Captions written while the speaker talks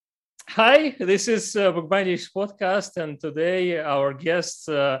Hi, this is Bookbinders podcast, and today our guest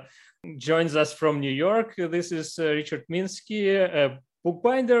joins us from New York. This is Richard Minsky, a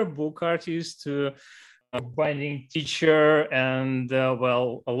bookbinder, book artist, bookbinding teacher, and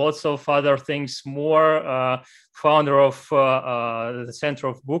lots of other things more. Founder of the Center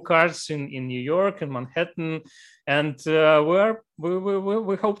of Book Arts in New York and Manhattan, and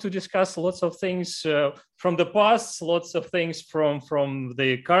we hope to discuss lots of things from the past, lots of things from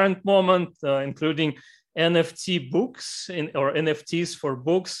the current moment, including NFT books or NFTs for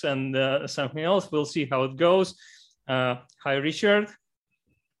books and something else. We'll see how it goes. Hi, Richard.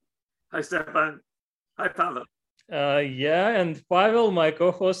 Hi, Stefan. Hi, Pavel. And Pavel, my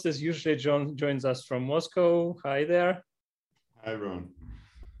co-host, as usually joins us from Moscow. Hi there. Hi, Ron.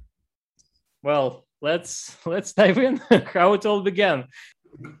 Well, let's dive in. How it all began.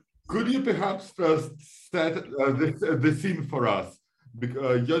 Could you perhaps first set the scene for us?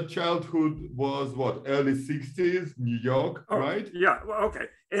 Because your childhood was what, early 60s, New York, right? Yeah, well, okay.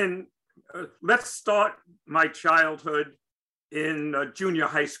 And let's start my childhood in junior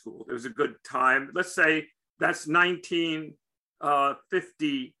high school. It was a good time. Let's say that's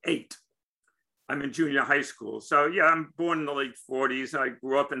 1958. I'm in junior high school. So yeah, I'm born in the late 40s. I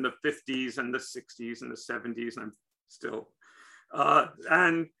grew up in the 50s and the 60s and the 70s, and I'm still.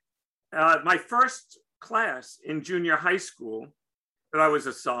 My first class in junior high school that I was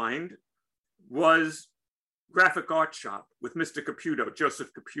assigned was graphic art shop with Mr. Caputo.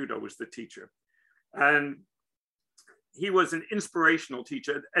 Joseph Caputo was the teacher. And he was an inspirational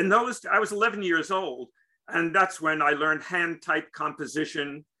teacher. And I was 11 years old, and that's when I learned hand type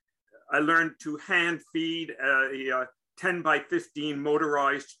composition. I learned to hand feed a 10 by 15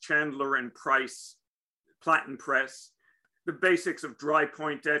 motorized Chandler and Price platen press, the basics of dry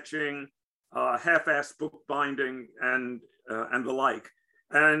point etching, half-ass bookbinding, and the like.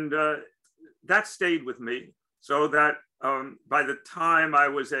 And that stayed with me, so that by the time I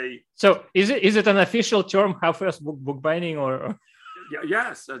was So is it an official term, half-ass bookbinding, or?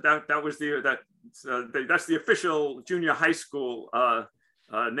 Yes, that was that's the official junior high school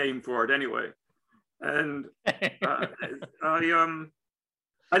name for it anyway. And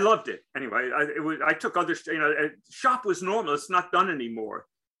I loved it anyway. I took other, shop was normal. It's not done anymore.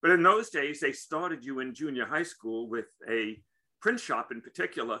 But in those days, they started you in junior high school with a print shop in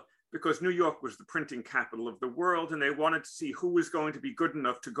particular, because New York was the printing capital of the world, and they wanted to see who was going to be good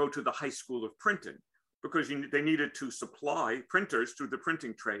enough to go to the high school of printing, because they needed to supply printers to the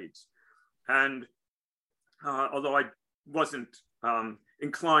printing trades. And although I wasn't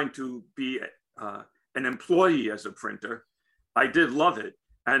inclined to be an employee as a printer, I did love it.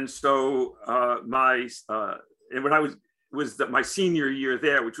 And so when I was my senior year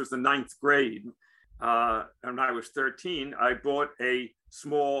there, which was the 9th grade, and I was 13, I bought a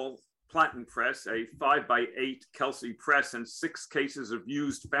small platen press, a 5x8 Kelsey press, and 6 cases of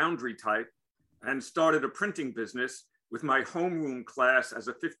used foundry type, and started a printing business with my homeroom class as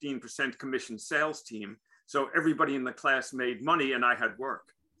a 15% commission sales team. So everybody in the class made money, and I had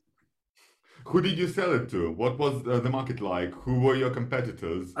work. Who did you sell it to? What was the market like? Who were your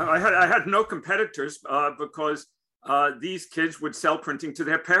competitors? I had no competitors because these kids would sell printing to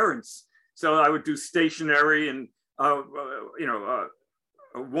their parents. So I would do stationery, and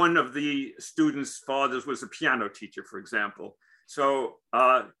one of the students' fathers was a piano teacher, for example. So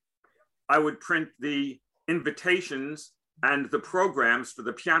I would print the invitations and the programs for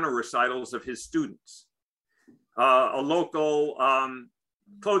the piano recitals of his students. A local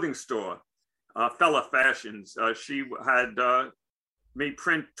clothing store, Fella Fashions, she had me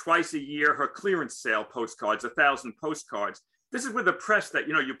print twice a year her clearance sale postcards, 1,000 postcards. This is with a press that,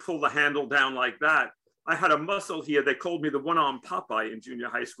 you pull the handle down like that. I had a muscle here. They called me the one-armed Popeye in junior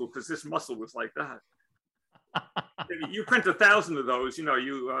high school because this muscle was like that. You print 1,000 of those,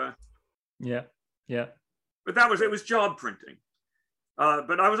 Yeah. But it was job printing.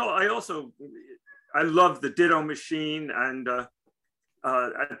 But I loved the Ditto machine. And at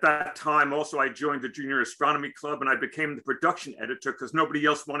that time, also, I joined the Junior Astronomy Club, and I became the production editor because nobody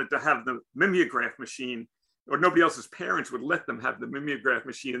else wanted to have the mimeograph machine, or nobody else's parents would let them have the mimeograph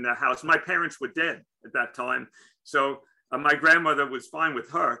machine in their house. My parents were dead at that time. So my grandmother was fine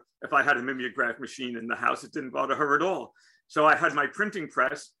with her if I had a mimeograph machine in the house. It didn't bother her at all. So I had my printing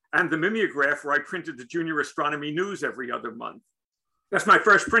press and the mimeograph where I printed the Junior Astronomy News every other month. That's my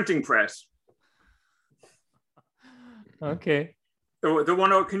first printing press. Okay. The one,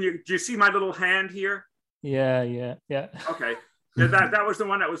 do you see my little hand here? Yeah. Okay. Yeah, that was the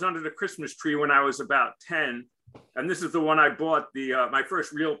one that was under the Christmas tree when I was about 10. And this is the one I bought, my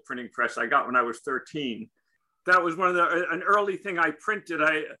first real printing press I got when I was 13. That was an early thing I printed.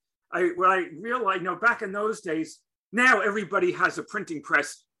 when I realized, back in those days, now everybody has a printing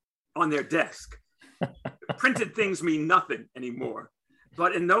press on their desk. Printed things mean nothing anymore.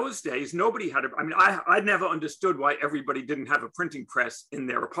 But in those days, nobody had I never understood why everybody didn't have a printing press in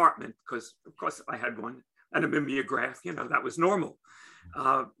their apartment, because of course I had one and a mimeograph, that was normal.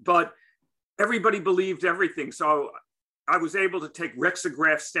 But everybody believed everything. So I was able to take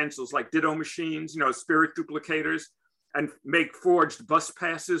rexograph stencils like ditto machines, spirit duplicators, and make forged bus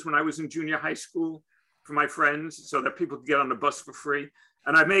passes when I was in junior high school for my friends so that people could get on the bus for free.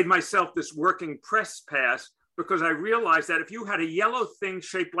 And I made myself this working press pass because I realized that if you had a yellow thing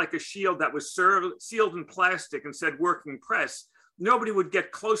shaped like a shield that was sealed in plastic and said working press, nobody would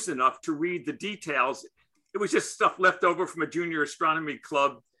get close enough to read the details. It was just stuff left over from a junior astronomy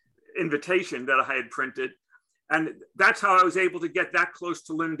club invitation that I had printed. And that's how I was able to get that close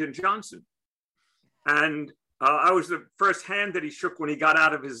to Lyndon Johnson. And I was the first hand that he shook when he got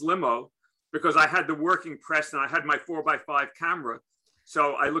out of his limo, because I had the working press and I had my 4x5 camera.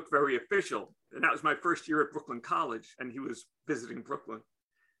 So I looked very official. And that was my first year at Brooklyn College, and he was visiting Brooklyn.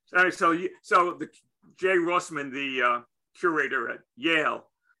 So the Jay Rossman, the curator at Yale,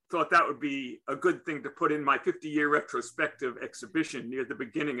 thought that would be a good thing to put in my 50-year retrospective exhibition near the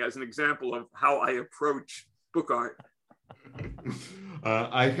beginning as an example of how I approach book art.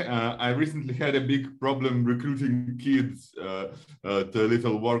 I recently had a big problem recruiting kids to a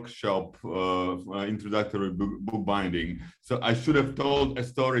little workshop, introductory book binding. So I should have told a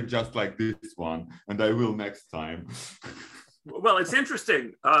story just like this one, and I will next time. Well, it's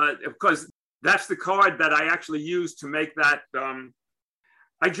interesting because that's the card that I actually used to make that.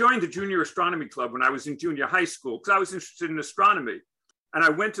 I joined the Junior Astronomy Club when I was in junior high school because I was interested in astronomy. And I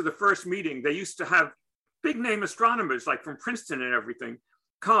went to the first meeting. They used to have big name astronomers like from Princeton and everything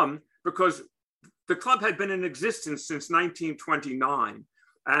come, because the club had been in existence since 1929.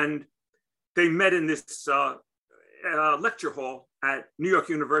 And they met in this lecture hall at New York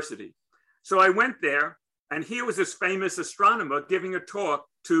University. So I went there, and here was this famous astronomer giving a talk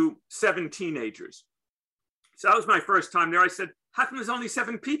to 7 teenagers. So that was my first time there. I said, how come there's only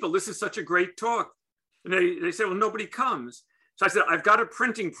 7 people? This is such a great talk. And they said, well, nobody comes. So I said, I've got a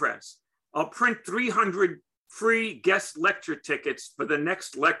printing press. I'll print 300 free guest lecture tickets for the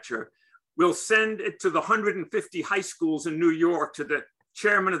next lecture. We'll send it to the 150 high schools in New York, to the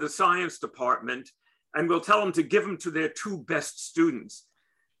chairman of the science department, and we'll tell them to give them to their 2 best students.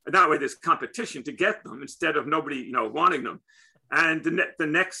 And that way there's competition to get them instead of nobody, wanting them. And the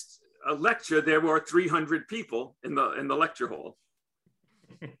next lecture, there were 300 people in the lecture hall.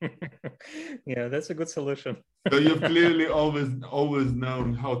 Yeah, that's a good solution. So you've clearly always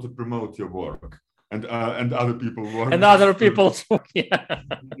known how to promote your work and other people's work. And other people's work, yeah.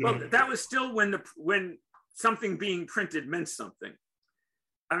 Well, that was still when something being printed meant something.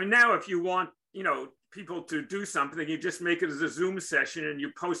 I mean, now if you want, people to do something, you just make it as a Zoom session and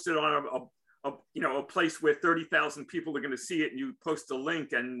you post it on a place where 30,000 people are going to see it, and you post a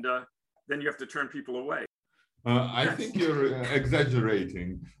link, and then you have to turn people away. I think you're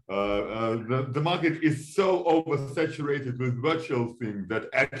exaggerating. The market is so oversaturated with virtual things that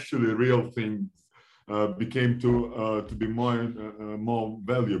actually real things became to be more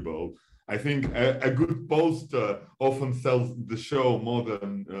valuable. I think a good poster often sells the show more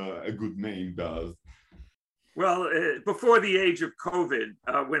than a good name does. Well, before the age of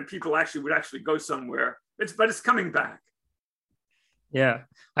COVID, when people would actually go somewhere, but it's coming back. Yeah,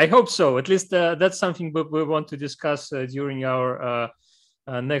 I hope so. At least that's something we want to discuss during our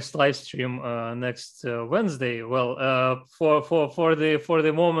next live stream next Wednesday. Well, for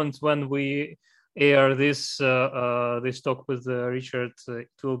the moment when we air this talk with Richard, it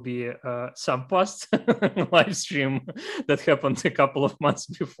will be some past live stream that happened a couple of months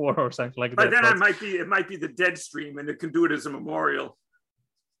before or something like that. But then it might be the dead stream, and it can do it as a memorial.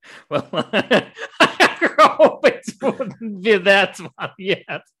 Well, I hope it wouldn't be that one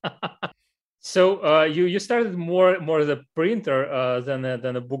yet. So you started more the printer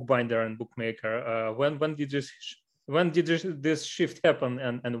than a bookbinder and bookmaker. When did this shift happen,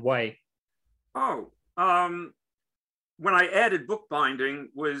 and why? Oh, when I added bookbinding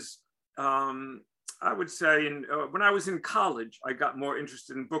was, I would say, when I was in college, I got more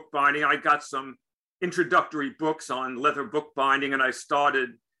interested in bookbinding. I got some introductory books on leather bookbinding, and I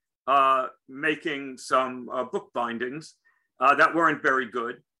started making some book bindings that weren't very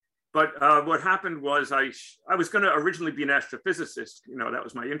good. But what happened was I was going to originally be an astrophysicist. That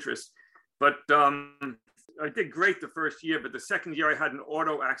was my interest. But I did great the first year, but the second year I had an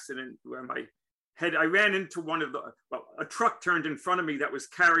auto accident where I ran into a truck turned in front of me that was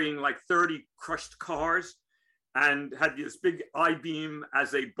carrying like 30 crushed cars. and had this big I-beam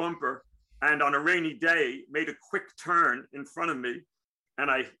as a bumper. And on a rainy day, made a quick turn in front of me.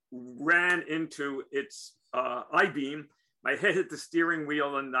 And I ran into its I-beam. My head hit the steering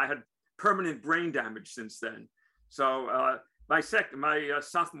wheel, and I had permanent brain damage since then. So my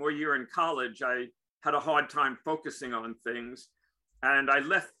sophomore year in college, I had a hard time focusing on things. And I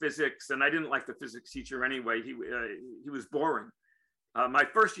left physics, and I didn't like the physics teacher anyway. He was boring. My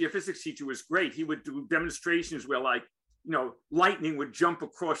first year physics teacher was great. He would do demonstrations where, like, lightning would jump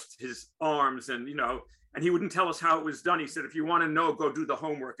across his arms, and, and he wouldn't tell us how it was done. He said, if you want to know, go do the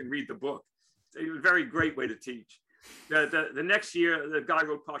homework and read the book. It was a very great way to teach. The next year, the guy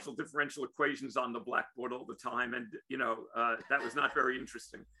wrote partial differential equations on the blackboard all the time. And, that was not very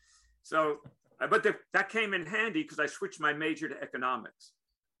interesting. So, but that came in handy because I switched my major to economics.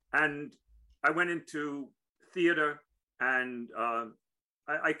 And I went into theater, and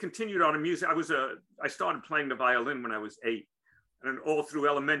I continued on music. I started playing the violin when I was 8. And all through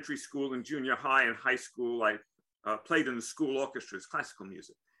elementary school and junior high and high school, I played in the school orchestras, classical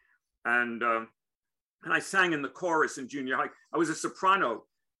music. And I sang in the chorus in junior high. I was a soprano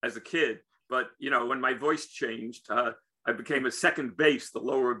as a kid, but when my voice changed, I became a second bass, the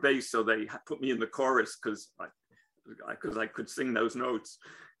lower bass. So they put me in the chorus because I could sing those notes.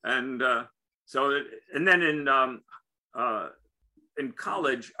 And then in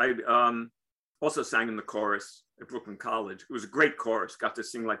college, I also sang in the chorus at Brooklyn College. It was a great chorus. Got to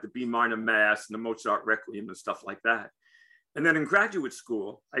sing like the B minor Mass and the Mozart Requiem and stuff like that. And then in graduate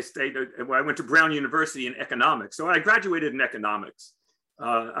school, I went to Brown University in economics. So I graduated in economics.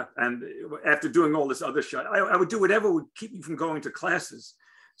 And after doing all this other shit, I would do whatever would keep me from going to classes.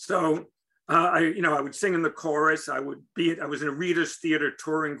 So I would sing in the chorus. I was in a readers theater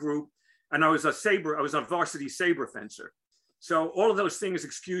touring group, and I was a varsity saber fencer. So all of those things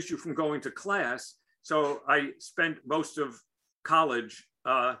excused you from going to class. So I spent most of college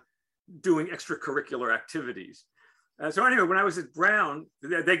doing extracurricular activities. So anyway, when I was at Brown,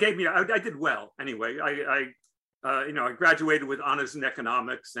 they gave me, I did well anyway. I graduated with honors in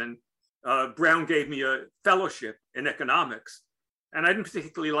economics, and Brown gave me a fellowship in economics. And I didn't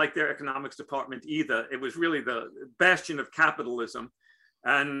particularly like their economics department either. It was really the bastion of capitalism.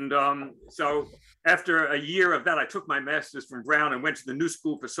 And so after a year of that, I took my master's from Brown and went to the New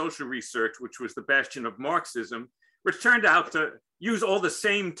School for Social Research, which was the bastion of Marxism, which turned out to use all the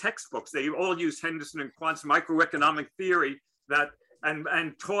same textbooks. They all used Henderson and Quant's microeconomic theory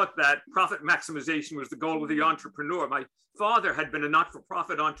and taught that profit maximization was the goal of the entrepreneur. My father had been a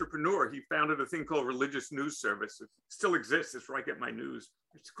not-for-profit entrepreneur. He founded a thing called Religious News Service. It still exists. It's where I get my news.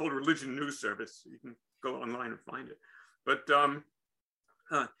 It's called Religion News Service. You can go online and find it. But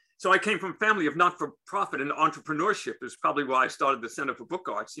so I came from a family of not-for-profit and entrepreneurship. Is probably why I started the Center for Book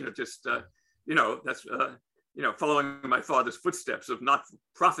Arts. That's following my father's footsteps of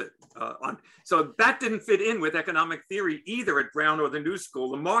not-for-profit. So that didn't fit in with economic theory either at Brown or the New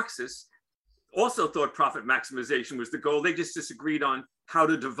School. The Marxists also thought profit maximization was the goal. They just disagreed on how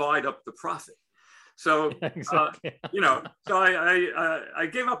to divide up the profit. So, exactly. So I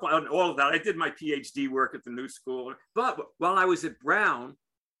gave up on all of that. I did my PhD work at the New School. But while I was at Brown,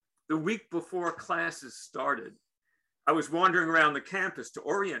 the week before classes started, I was wandering around the campus to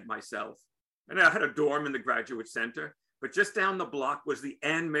orient myself. And I had a dorm in the Graduate Center, but just down the block was the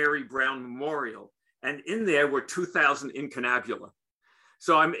Anne Mary Brown Memorial. And in there were 2,000 incunabula.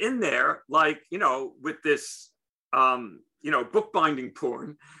 So I'm in there, with this, bookbinding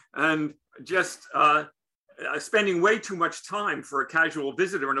porn, and just spending way too much time for a casual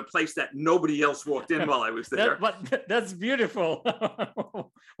visitor in a place that nobody else walked in while I was there. That's beautiful.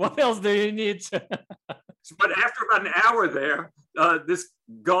 What else do you need? But after about an hour there, this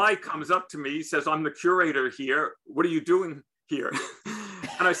guy comes up to me, says, "I'm the curator here. What are you doing here?"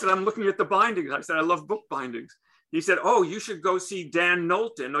 And I said, "I'm looking at the bindings." I said, "I love book bindings." He said, "Oh, you should go see Dan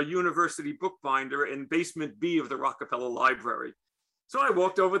Knowlton, a university bookbinder in basement B of the Rockefeller Library." So I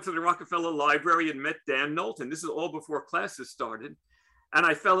walked over to the Rockefeller Library and met Dan Knowlton. This is all before classes started. And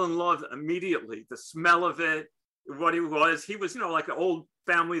I fell in love immediately. The smell of it, what he was like an old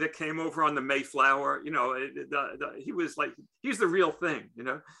family that came over on the Mayflower. He's the real thing,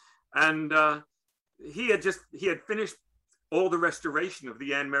 And he had finished all the restoration of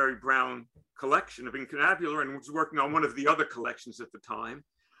the Anne Mary Brown collection of incunabula and was working on one of the other collections at the time.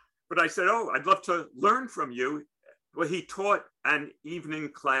 But I said, "Oh, I'd love to learn from you." Well, he taught an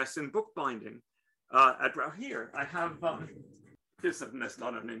evening class in bookbinding at Brown. Here, I have that's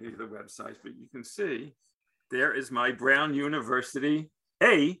not on any of the websites, but you can see there is my Brown University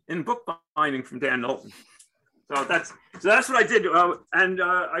A in bookbinding from Dan Knowlton. So that's what I did.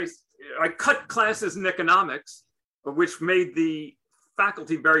 I cut classes in economics, which made the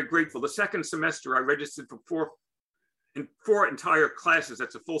faculty very grateful. The second semester, I registered for four entire classes.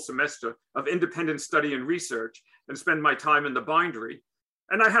 That's a full semester of independent study and research, and spend my time in the bindery.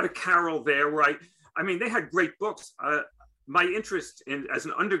 And I had a carrel there where I mean, they had great books. My interest in as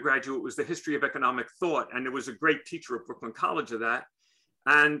an undergraduate was the history of economic thought, and there was a great teacher at Brooklyn College of that.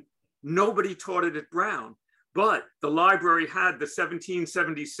 And nobody taught it at Brown, but the library had the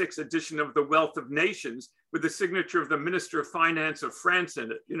 1776 edition of The Wealth of Nations with the signature of the Minister of Finance of France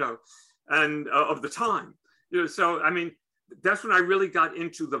in it, you know, and of the time. You know, so I mean, that's when I really got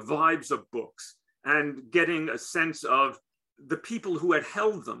into the vibes of books and getting a sense of the people who had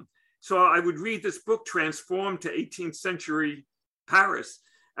held them. So I would read this book transformed to 18th century Paris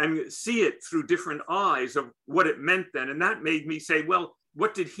and see it through different eyes of what it meant then. And that made me say, well,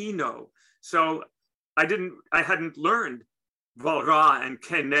 what did he know? So I hadn't learned Valrat and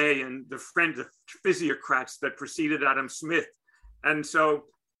Quesnay and the French physiocrats that preceded Adam Smith. And so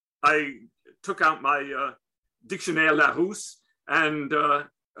I took out my Dictionnaire Larousse and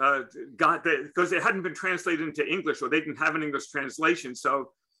got because it hadn't been translated into English, or they didn't have an English translation.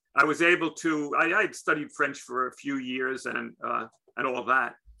 So I was able to, I had studied French for a few years and all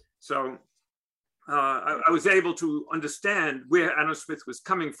that. So I was able to understand where Adam Smith was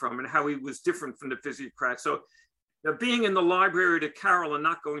coming from and how he was different from the physiocrats. So being in the library to Carroll and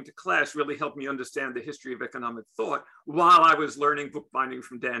not going to class really helped me understand the history of economic thought while I was learning bookbinding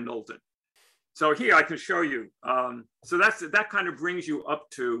from Dan Knowlton. So here I can show you. So that kind of brings you up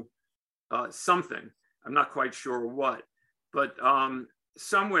to something. I'm not quite sure what, but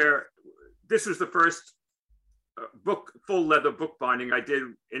somewhere, this was the first full leather bookbinding I did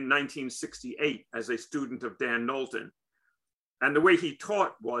in 1968 as a student of Dan Knowlton. And the way he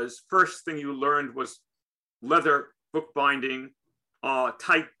taught was, first thing you learned was leather bookbinding,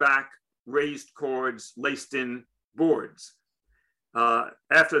 tight back, raised cords, laced in boards.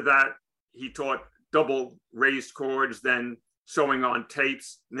 After that, he taught double raised cords, then sewing on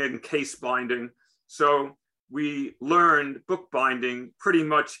tapes, and then case binding. So we learned bookbinding pretty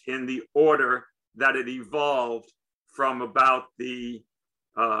much in the order that it evolved from about the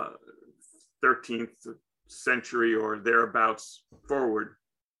 13th century or thereabouts forward.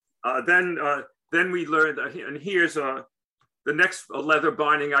 Then we learned, and here's the next leather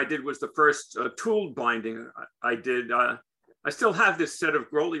binding I did was the first tooled binding I did. I still have this set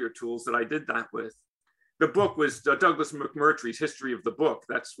of Grolier tools that I did that with. The book was Douglas McMurtry's History of the Book.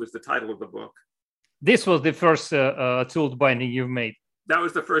 That was the title of the book. This was the first tooled binding you've made. That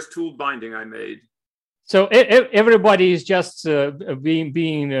was the first tooled binding I made. So everybody is just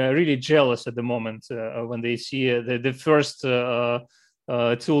being really jealous at the moment when they see the first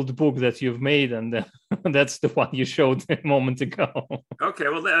tooled book that you've made, and that's the one you showed a moment ago. Okay,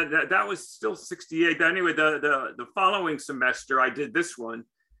 well that was still 68. But anyway, the following semester I did this one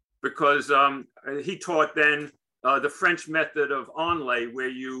because he taught then the French method of onlay, where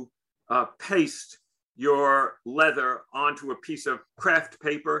you paste your leather onto a piece of craft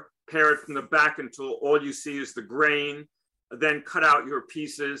paper, pare it from the back until all you see is the grain, then cut out your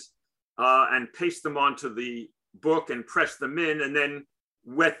pieces and paste them onto the book and press them in, and then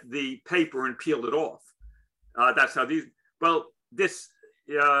wet the paper and peel it off. That's how these, well, this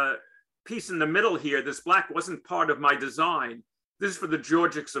piece in the middle here, this black, wasn't part of my design. This is for the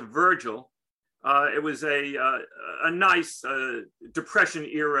Georgics of Virgil. It was a nice Depression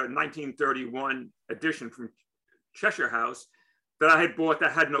era 1931 edition from Cheshire House that I had bought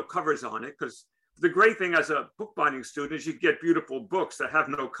that had no covers on it, because the great thing as a bookbinding student is you get beautiful books that have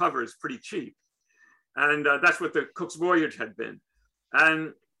no covers pretty cheap. And that's what the Cook's Voyage had been.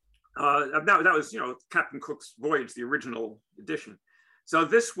 And that was, Captain Cook's Voyage, the original edition. So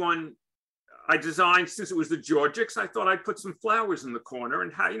this one I designed, since it was the Georgics, I thought I'd put some flowers in the corner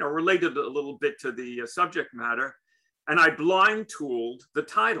and related a little bit to the subject matter. And I blind tooled the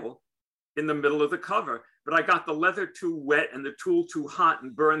title in the middle of the cover, but I got the leather too wet and the tool too hot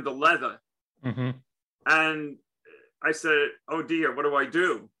and burned the leather. Mm-hmm. And I said, oh dear, what do I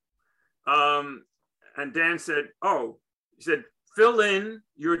do? And Dan said, he said, fill in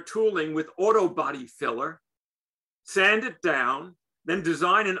your tooling with auto body filler, sand it down, then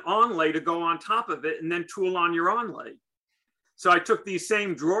design an onlay to go on top of it, and then tool on your onlay. So I took these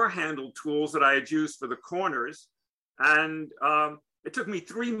same drawer handle tools that I had used for the corners, and it took me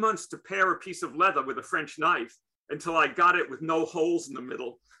 3 months to pare a piece of leather with a French knife until I got it with no holes in the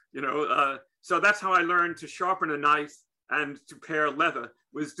middle. So that's how I learned to sharpen a knife and to pare leather,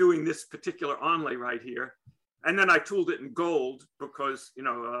 was doing this particular onlay right here. And then I tooled it in gold because,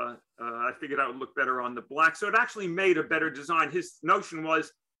 I figured out it would look better on the black. So it actually made a better design. His notion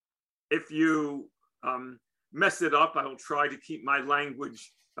was, if you mess it up, I will try to keep my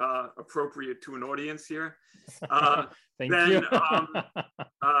language appropriate to an audience here. Thank you.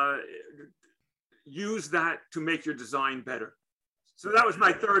 Use that to make your design better. So that was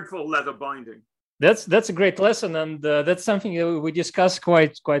my third full leather binding. That's a great lesson, and that's something that we discuss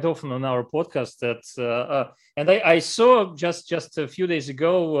quite often on our podcast. And I saw just a few days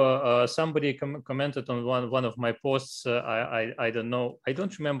ago somebody commented on one of my posts. I don't know, I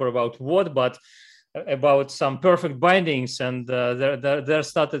don't remember about what, but about some perfect bindings, and there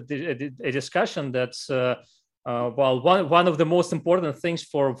started a discussion that's one of the most important things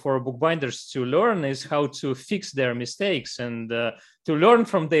for bookbinders to learn is how to fix their mistakes, and to learn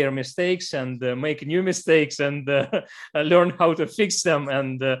from their mistakes, and make new mistakes, and learn how to fix them.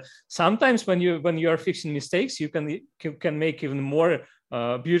 And sometimes when you are fixing mistakes, you can make even more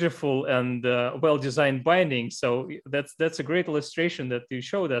beautiful and well-designed bindings. So that's a great illustration that you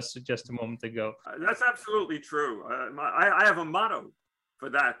showed us just a moment ago. That's absolutely true. I have a motto for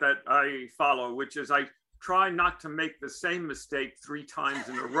that I follow, which is I try not to make the same mistake 3 times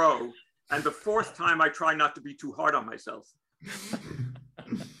in a row, and the 4th time I try not to be too hard on myself.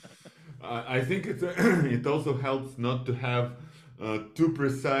 I think it also helps not to have too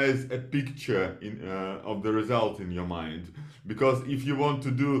precise a picture of the result in your mind, because if you want to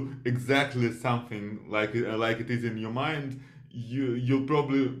do exactly something like it is in your mind, you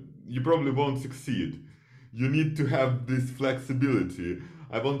probably won't succeed. You need to have this flexibility.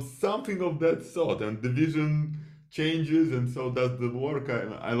 I want something of that sort, and the vision changes, and so does the work.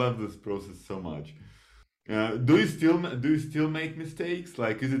 I love this process so much. Do you still make mistakes?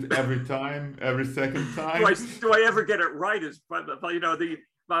 Like, is it every time, every second time? Do I ever get it right?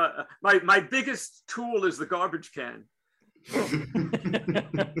 My biggest tool is the garbage can.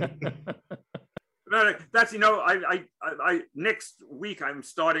 That's I next week I'm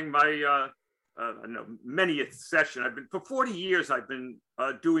starting my manyth session. For 40 years I've been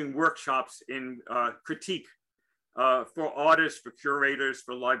doing workshops in critique for artists, for curators,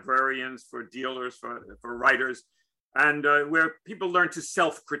 for librarians, for dealers, for writers, and where people learn to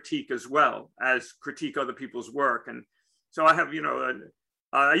self-critique as well as critique other people's work. And so I have,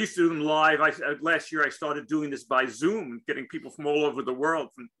 I used to do them live. Last year I started doing this by Zoom, getting people from all over the world,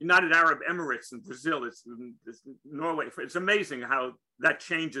 from United Arab Emirates and Brazil, it's Norway. It's amazing how that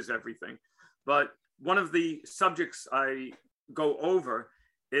changes everything. But one of the subjects I go over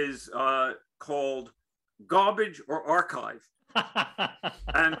is called garbage or archive.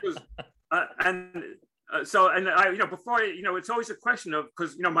 Before it's always a question of,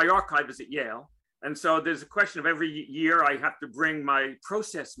 because my archive is at Yale, and so there's a question of every year I have to bring my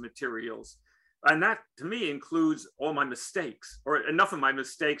process materials, and that to me includes all my mistakes, or enough of my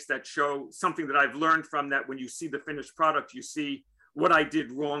mistakes that show something that I've learned from that. When you see the finished product, you see what I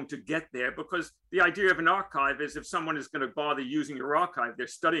did wrong to get there, because the idea of an archive is if someone is going to bother using your archive, they're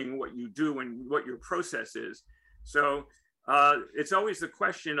studying what you do and what your process is. So it's always the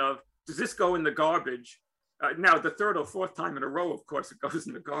question of, does this go in the garbage? Now, the 3rd or 4th time in a row, of course, it goes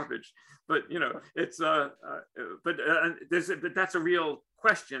in the garbage. But it's but that's a real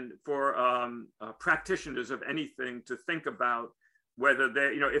question for practitioners of anything to think about, whether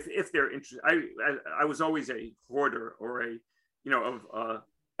they if they're interested. I was always a hoarder, or of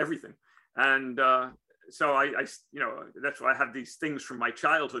everything, and so I that's why I have these things from my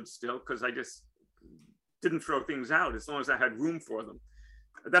childhood still, because I just didn't throw things out as long as I had room for them.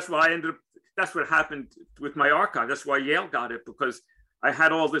 That's why that's what happened with my archive. That's why Yale got it, because I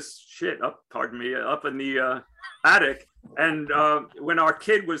had all this shit up in the attic. And when our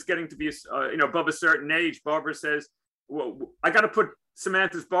kid was getting to be above a certain age, Barbara says, well, I got to put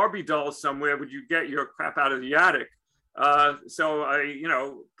Samantha's Barbie doll somewhere. Would you get your crap out of the attic? So I,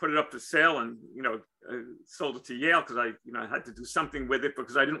 put it up for sale, and, sold it to Yale, because I had to do something with it,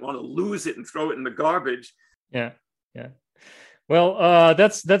 because I didn't want to lose it and throw it in the garbage. Yeah. Well,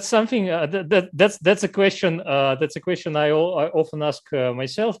 that's something that's a question. That's a question I often ask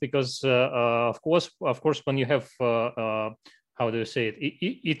myself, because of course, when you have how do you say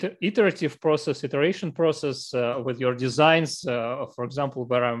it, iteration process with your designs, for example,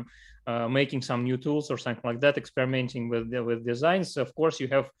 where I'm making some new tools or something like that, experimenting with designs. Of course, you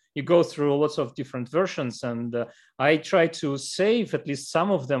go through lots of different versions, and I try to save at least some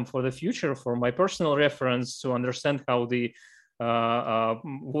of them for the future, for my personal reference, to understand how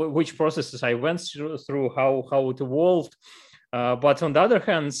which processes I went through, how it evolved. But on the other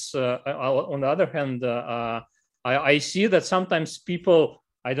hand, I see that sometimes people,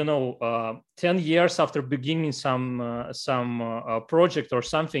 I don't know, 10 years after beginning some project or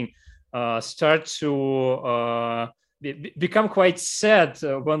something, start to become quite sad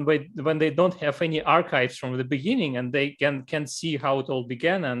when they don't have any archives from the beginning, and they can see how it all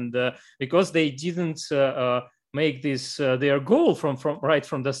began, and because they didn't make this their goal from right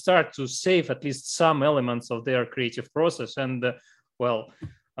from the start to save at least some elements of their creative process. And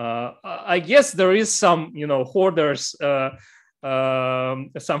I guess there is some hoarders.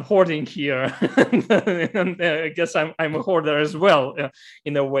 Some hoarding here, and I guess I'm a hoarder as well,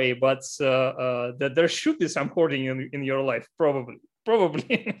 in a way. But that there should be some hoarding in your life, probably.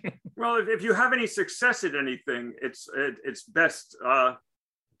 Well, if you have any success at anything, it's best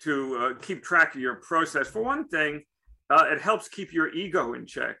to keep track of your process. For one thing, it helps keep your ego in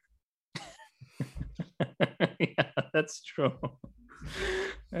check. Yeah, that's true.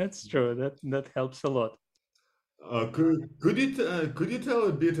 That's true. That helps a lot. Could you tell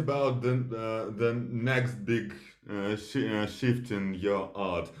a bit about the next big shift in your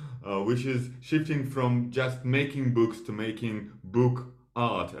art, which is shifting from just making books to making book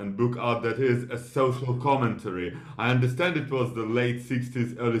art, and book art that is a social commentary? I understand it was the late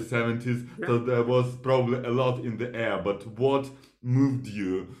 60s, early 70s, Yeah. so there was probably a lot in the air. But what moved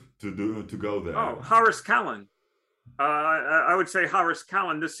you to go there? Oh, Horace Callan. I would say Horace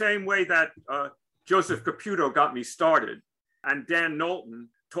Callan, the same way that Joseph Caputo got me started, and Dan Knowlton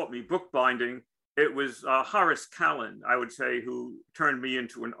taught me bookbinding. It was Horace Callan, I would say, who turned me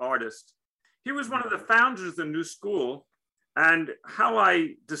into an artist. He was one of the founders of the New School, and how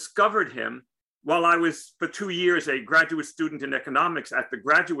I discovered him while I was, for 2 years, a graduate student in economics at the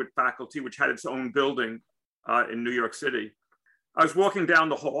graduate faculty, which had its own building in New York City. I was walking down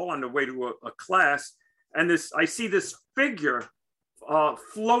the hall on the way to a class, and I see this figure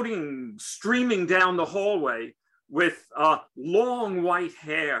floating, streaming down the hallway with long white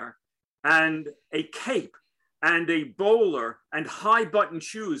hair and a cape and a bowler and high button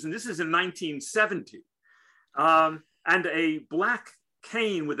shoes. And this is in 1970. And a black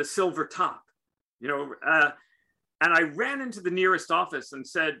cane with a silver top, and I ran into the nearest office and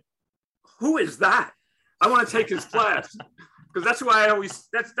said, "Who is that? I want to take his class." Because that's why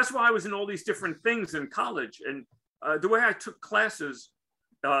that's why I was in all these different things in college. And the way I took classes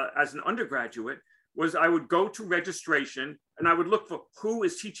as an undergraduate was I would go to registration and I would look for who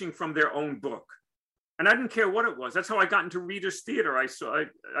is teaching from their own book. And I didn't care what it was. That's how I got into Reader's Theater. I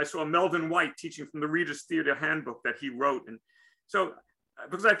saw Melvin White teaching from the Reader's Theater handbook that he wrote. And so,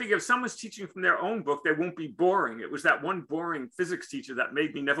 because I figured if someone's teaching from their own book, they won't be boring. It was that one boring physics teacher that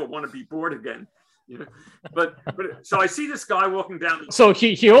made me never want to be bored again. But so I see this guy walking down. So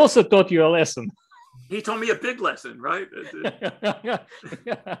he also taught you a lesson. He told me a big lesson, right?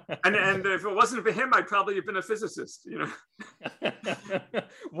 and if it wasn't for him, I'd probably have been a physicist,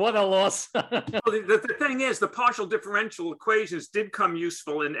 What a loss. Well, the thing is, the partial differential equations did come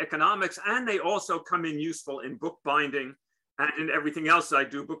useful in economics, and they also come in useful in bookbinding and in everything else I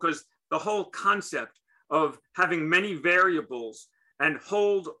do, because the whole concept of having many variables and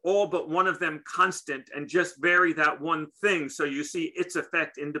hold all but one of them constant and just vary that one thing so you see its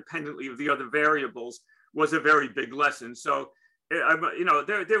effect independently of the other variables was a very big lesson. So,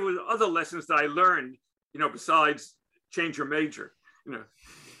 there were other lessons that I learned, besides change your major.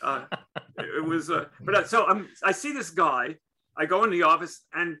 It was, I see this guy. I go in the office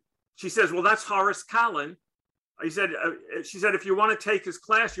and she says, "Well, that's Horace Callan." She said, "If you want to take his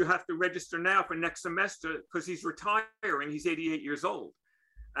class, you have to register now for next semester because he's retiring. He's 88 years old."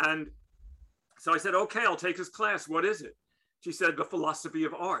 And so I said, "Okay, I'll take his class. What is it?" She said, "The philosophy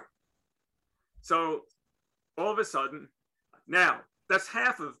of art." So all of a sudden, now that's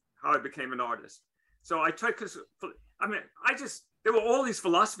half of how I became an artist. So I took there were all these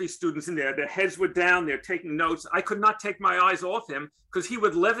philosophy students in there. Their heads were down, they're taking notes. I could not take my eyes off him because he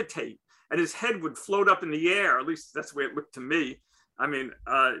would levitate and his head would float up in the air. At least that's the way it looked to me.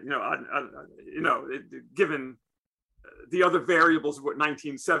 Given the other variables of what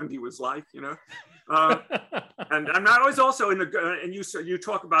 1970 was like, and I was also and you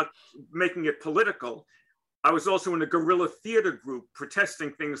talk about making it political. I was also in a guerrilla theater group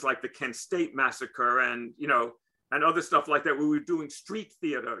protesting things like the Kent State massacre and other stuff like that. We were doing street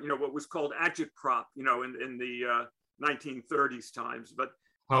theater, what was called agitprop, in the 1930s times. But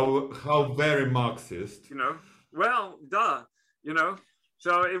how very Marxist, Well, duh,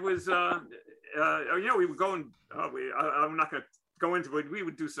 So it was, we would go and I'm not going to go into it. We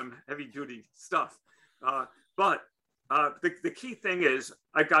would do some heavy duty stuff, but the key thing is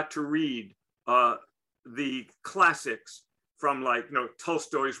I got to read the classics from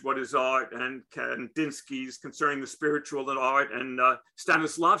Tolstoy's What is Art and Kandinsky's Concerning the Spiritual in Art and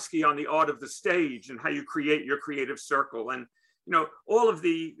Stanislavski on the Art of the Stage and how you create your creative circle. And all of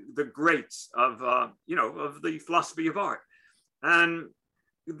the greats of, of the philosophy of art. And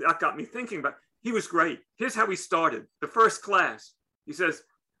that got me thinking about, he was great. Here's how he started. The first class, he says,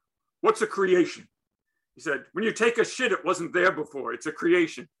 what's a creation? He said, when you take a shit, it wasn't there before. It's a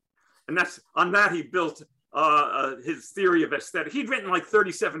creation. And on that he built his theory of aesthetic. He'd written like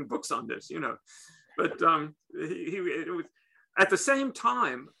 37 books on this, but it was, at the same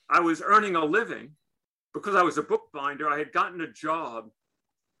time, I was earning a living because I was a bookbinder. I had gotten a job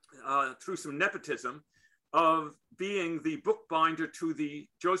through some nepotism of being the bookbinder to the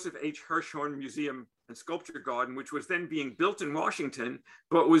Joseph H. Hirshhorn Museum and Sculpture Garden, which was then being built in Washington,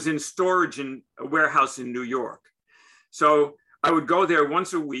 but was in storage in a warehouse in New York. So I would go there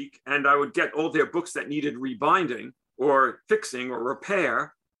once a week and I would get all their books that needed rebinding or fixing or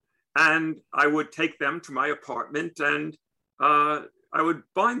repair. And I would take them to my apartment and I would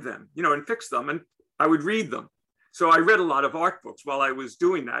bind them, and fix them, and I would read them. So I read a lot of art books while I was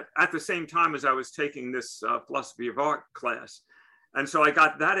doing that at the same time as I was taking this philosophy of art class. And so I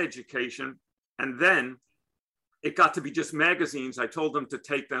got that education. And then it got to be just magazines. I told them to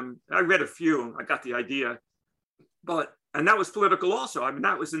take them. I read a few, I got the idea, and that was political also. I mean,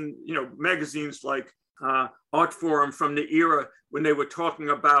 that was in, magazines like Art Forum from the era when they were talking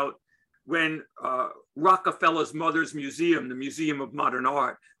about when Rockefeller's mother's museum, the Museum of Modern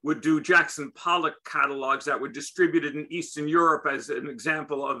Art, would do Jackson Pollock catalogs that were distributed in Eastern Europe as an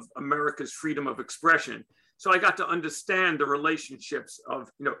example of America's freedom of expression. So I got to understand the relationships of,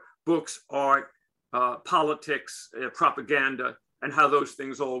 books, art, politics, propaganda, and how those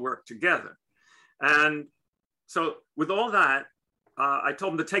things all work together. And so with all that, I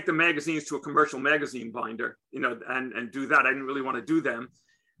told them to take the magazines to a commercial magazine binder, and do that. I didn't really want to do them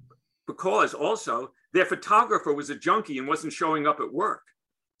because also their photographer was a junkie and wasn't showing up at work.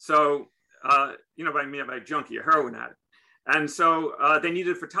 So, what I mean by junkie, a heroin addict. And so they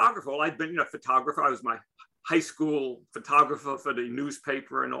needed a photographer. Well, I'd been a photographer. I was my high school photographer for the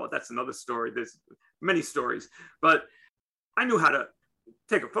newspaper and all. That's another story. There's many stories, but I knew how to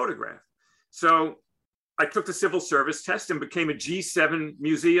take a photograph. So I took the civil service test and became a G7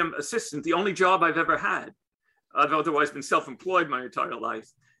 museum assistant, the only job I've ever had. I've otherwise been self-employed my entire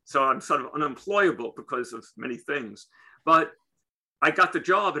life. So I'm sort of unemployable because of many things. But I got the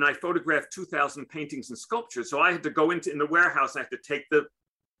job and I photographed 2,000 paintings and sculptures. So I had to go in the warehouse. I had to take the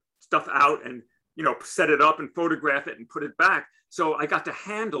stuff out and set it up and photograph it and put it back. So I got to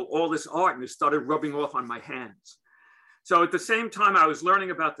handle all this art and it started rubbing off on my hands. So at the same time, I was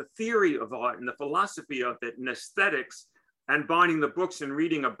learning about the theory of art and the philosophy of it and aesthetics and binding the books and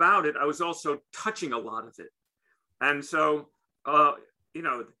reading about it. I was also touching a lot of it. And so, there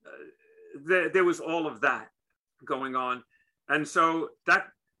was all of that going on. And so that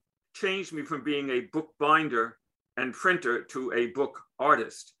changed me from being a bookbinder and printer to a book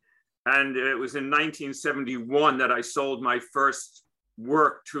artist. And it was in 1971 that I sold my first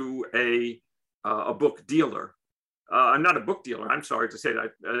work to a book dealer. I'm not a book dealer, I'm sorry to say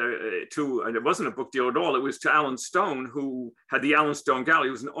that, and it wasn't a book dealer at all. It was to Alan Stone, who had the Alan Stone Gallery.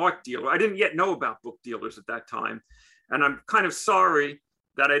 He was an art dealer. I didn't yet know about book dealers at that time. And I'm kind of sorry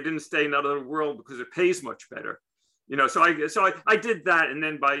that I didn't stay in that other world because it pays much better. So I did that. And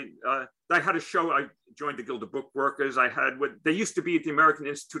then I had a show, I joined the Guild of Book Workers. I had what they used to be at the American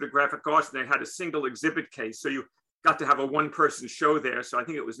Institute of Graphic Arts, and they had a single exhibit case. So you got to have a one-person show there. So I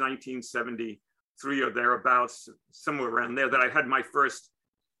think it was 1973 or thereabouts, somewhere around there, that I had my first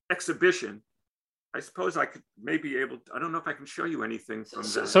exhibition. I suppose I could maybe I don't know if I can show you anything from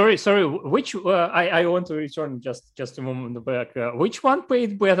that. Sorry. Which I want to return just a moment back. Which one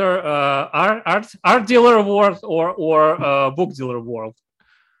paid better, art dealer award or book dealer award?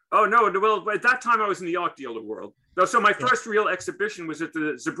 Oh no! Well, at that time I was in the art dealer world. So my first real exhibition was at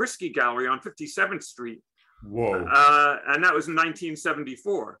the Zabriskie Gallery on 57th Street. Whoa! And that was in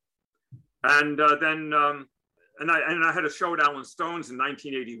 1974. And then I had a show at Alan Stone's in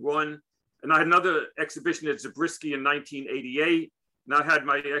 1981. And I had another exhibition at Zabriskie in 1988. And I had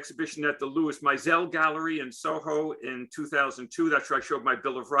my exhibition at the Louis Mizell Gallery in Soho in 2002. That's where I showed my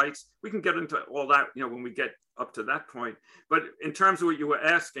Bill of Rights. We can get into all that, when we get up to that point. But in terms of what you were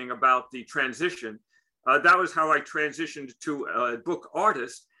asking about the transition, that was how I transitioned to a book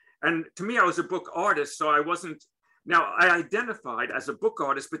artist. And to me, I was a book artist. So I identified as a book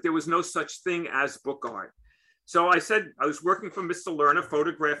artist, but there was no such thing as book art. So I said, I was working for Mr. Lerner,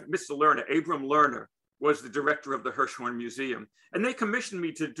 Mr. Lerner, Abram Lerner was the director of the Hirshhorn Museum. And they commissioned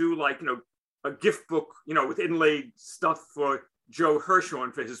me to do a gift book, with inlaid stuff for Joe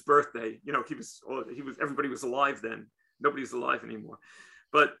Hirshhorn for his birthday. Everybody was alive then. Nobody's alive anymore.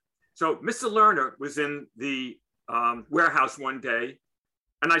 But so Mr. Lerner was in the warehouse one day.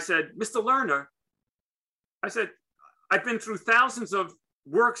 And I said, Mr. Lerner, I said, I've been through thousands of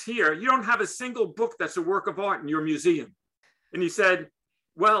works here. You don't have a single book that's a work of art in your museum. And he said,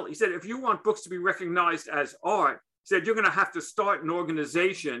 well, he said, if you want books to be recognized as art, he said, you're going to have to start an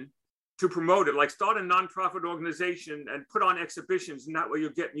organization to promote it, like start a nonprofit organization and put on exhibitions. And that way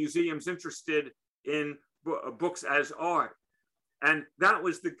you'll get museums interested in books as art. And that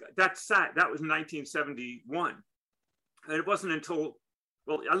was 1971. And it wasn't until,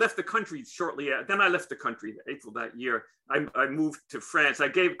 well, I left the country shortly. Then I left the country April that year. I moved to France.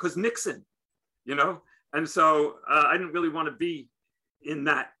 because Nixon, you know, and so I didn't really want to be in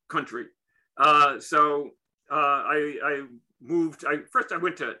that country. So I moved. First I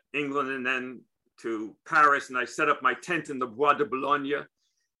went to England and then to Paris, and I set up my tent in the Bois de Boulogne.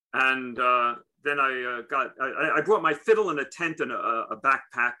 And then I brought my fiddle and a tent and a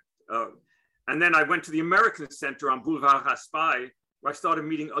backpack. And then I went to the American Center on Boulevard Raspail, where I started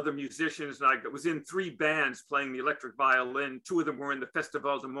meeting other musicians. And I was in 3 bands playing the electric violin. 2 of them were in the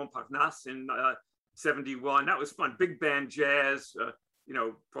Festival de Montparnasse in 71. That was fun. Big band jazz, you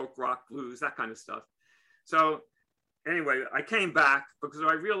know, folk, rock, blues, that kind of stuff. So anyway, I came back because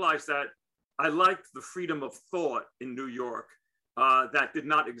I realized that I liked the freedom of thought in New York that did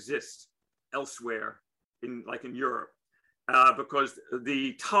not exist elsewhere in Europe. Because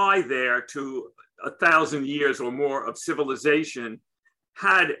the tie there to 1,000 years or more of civilization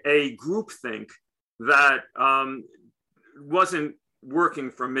had a groupthink that wasn't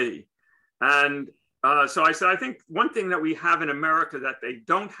working for me. And so I said, I think one thing that we have in America that they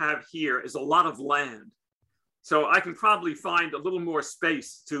don't have here is a lot of land. So I can probably find a little more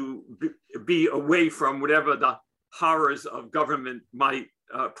space to be away from whatever the horrors of government might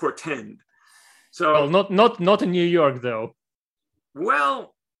portend. So well, not in New York though.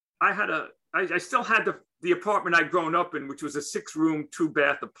 Well, I still had the apartment I'd grown up in, which was a 6-room,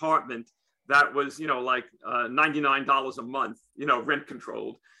 2-bath apartment that was, you know, like $99 a month, you know, rent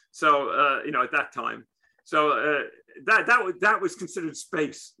controlled. So, you know, at that time, so that was considered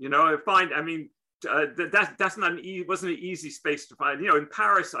space, you know. Wasn't an easy space to find. You know, in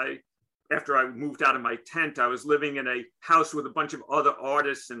Paris, after I moved out of my tent, I was living in a house with a bunch of other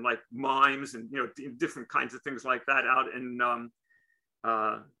artists and like mimes and, you know, different kinds of things like that out in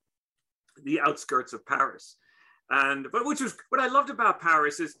the outskirts of Paris. But what I loved about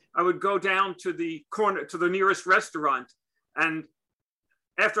Paris is I would go down to the nearest restaurant, and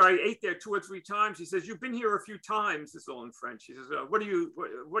after I ate there 2 or 3 times, he says, "You've been here a few times." This is all in French. He says, who are you?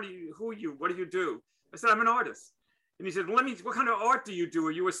 What do you do? I said, "I'm an artist." And he said, "Well, what kind of art do you do?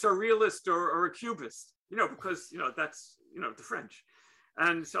 Are you a surrealist or a cubist?" You know, because, you know, that's, you know, the French.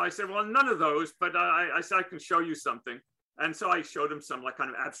 And so I said, "Well, none of those, but I said, I can show you something." And so I showed him some like kind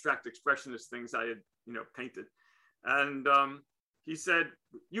of abstract expressionist things I had, you know, painted. And he said,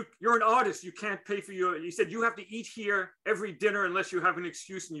 you're an artist. You can't pay for he said, "You have to eat here every dinner unless you have an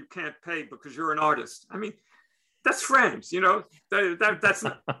excuse and you can't pay because you're an artist." I mean, that's France, you know, that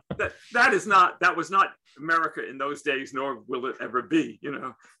was not America in those days, nor will it ever be, you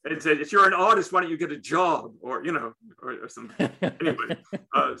know. It said, "If you're an artist, why don't you get a job?" Or, you know, or something. Anyway,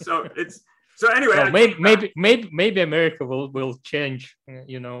 so anyway, well, maybe America will change.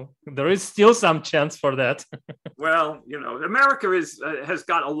 You know, there is still some chance for that. Well, you know, America has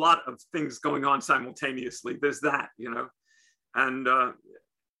got a lot of things going on simultaneously. There's that, you know, and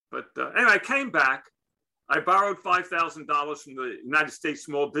anyway, I came back. I borrowed $5,000 from the United States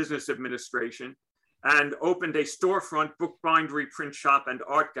Small Business Administration and opened a storefront bookbindery, print shop, and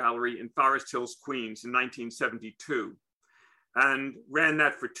art gallery in Forest Hills, Queens in 1972, and ran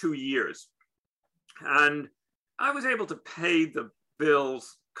that for 2 years. And I was able to pay the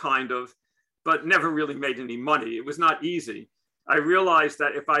bills, kind of, but never really made any money. It was not easy. I realized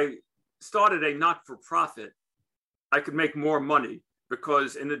that if I started a not-for-profit, I could make more money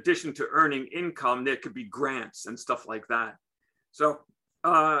because in addition to earning income, there could be grants and stuff like that. So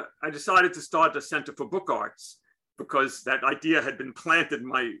I decided to start a Center for Book Arts because that idea had been planted in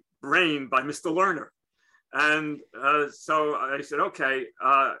my brain by Mr. Lerner. And so I said, okay.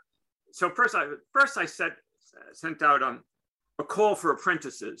 So first I sent out a call for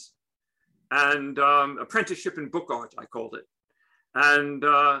apprentices and apprenticeship in book art, I called it. And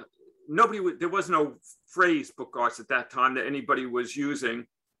there was no phrase book arts at that time that anybody was using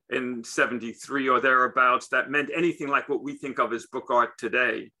in 73 or thereabouts that meant anything like what we think of as book art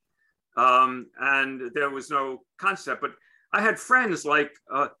today. And there was no concept, but I had friends like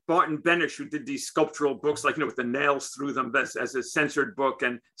Barton Benish, who did these sculptural books, like, you know, with the nails through them as a censored book,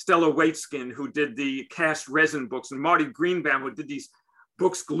 and Stella Waitskin, who did the cast resin books, and Marty Greenbaum, who did these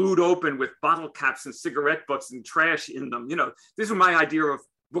books glued open with bottle caps and cigarette butts and trash in them. You know, this was my idea of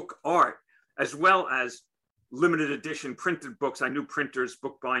book art, as well as limited edition printed books. I knew printers,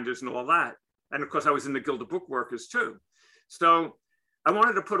 bookbinders, and all that. And of course, I was in the Guild of Bookworkers too. So I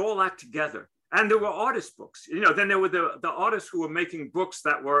wanted to put all that together. And there were artist books. You know, then there were the artists who were making books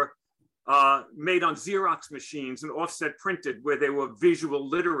that were made on Xerox machines and offset printed, where they were visual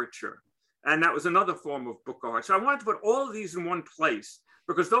literature. And that was another form of book art. So I wanted to put all of these in one place,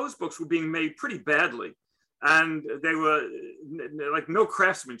 because those books were being made pretty badly. And they were like no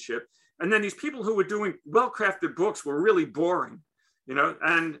craftsmanship. And then these people who were doing well-crafted books were really boring, you know?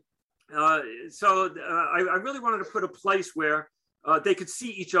 And so I really wanted to put a place where they could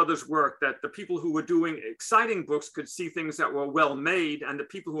see each other's work, that the people who were doing exciting books could see things that were well made, and the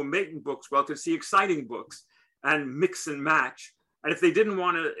people who were making books well could see exciting books and mix and match. And if they didn't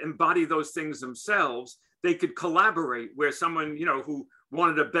want to embody those things themselves, they could collaborate, where someone, you know, who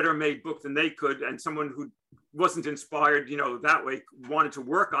wanted a better made book than they could, and someone who wasn't inspired, you know, that way wanted to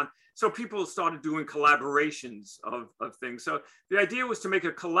work on. So people started doing collaborations of things. So the idea was to make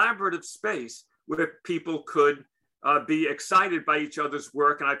a collaborative space where people could be excited by each other's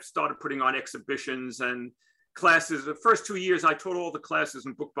work. And I started putting on exhibitions and classes. The first 2 years, I taught all the classes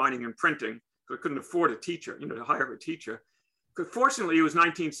in bookbinding and printing, because I couldn't afford a teacher, you know, to hire a teacher. Because fortunately, it was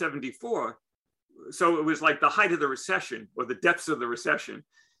 1974. So it was like the height of the recession, or the depths of the recession.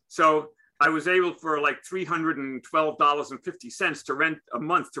 So I was able, for like $312.50 to rent a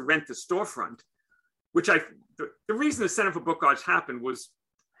month, to rent the storefront, which the reason the Center for Book Arts happened was,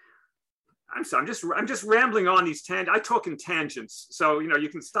 I'm sorry, I'm just rambling on these tangents. I talk in tangents, so you know, you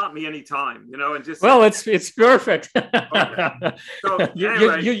can stop me anytime, you know, and just. Well, it's perfect. Okay. So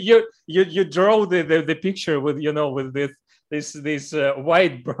you draw the picture with, you know, with these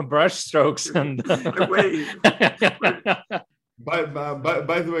white brush strokes and. By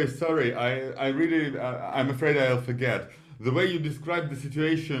the way, sorry, I really, I'm afraid I'll forget. The way you described the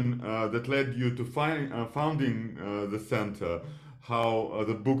situation that led you to founding the center, how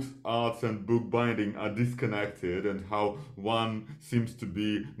the books, arts and bookbinding are disconnected, and how one seems to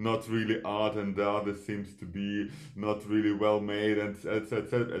be not really art and the other seems to be not really well made, and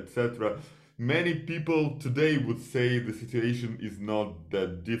etc., etc. Many people today would say the situation is not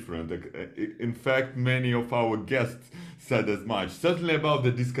that different. In fact, many of our guests said as much, certainly about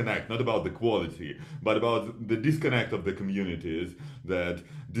the disconnect, not about the quality, but about the disconnect of the communities, that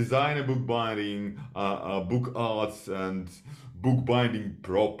designer bookbinding, book arts and bookbinding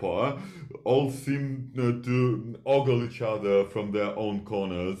proper all seem to ogle each other from their own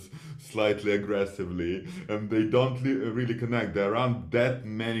corners slightly aggressively, and they don't really connect. There aren't that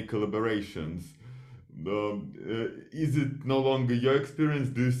many collaborations. Is it no longer your experience?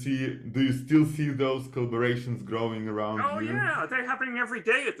 Do you still see those collaborations growing around you? Oh yeah, they're happening every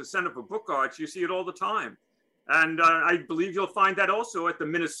day at the Center for Book Arts. You see it all the time. And I believe you'll find that also at the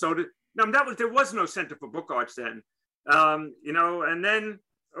Minnesota. No, there was no Center for Book Arts then. You know, and then,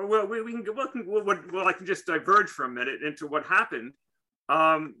 well, I can just diverge for a minute into what happened.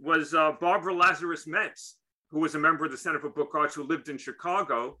 Was Barbara Lazarus Metz, who was a member of the Center for Book Arts, who lived in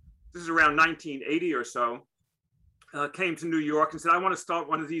Chicago. This is around 1980 or so. Came to New York and said, I want to start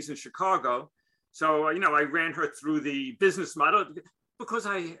one of these in Chicago. So, you know, I ran her through the business model. Because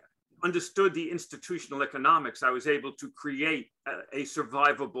I understood the institutional economics, I was able to create a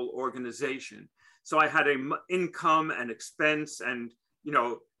survivable organization. So I had an income and expense, and, you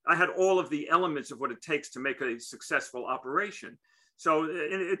know, I had all of the elements of what it takes to make a successful operation. So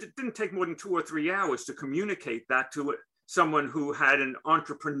it didn't take more than 2 or 3 hours to communicate that to someone who had an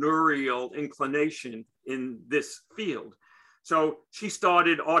entrepreneurial inclination in this field. So she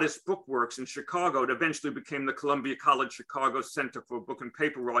started Artist Bookworks in Chicago. It eventually became the Columbia College Chicago Center for Book and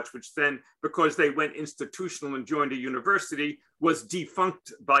Paper Arts, which then, because they went institutional and joined a university, was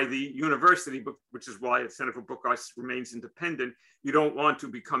defunct by the university, which is why the Center for Book Arts remains independent. You don't want to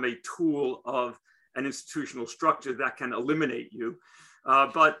become a tool of an institutional structure that can eliminate you.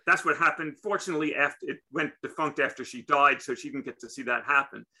 But that's what happened. Fortunately, after it went defunct after she died, so she didn't get to see that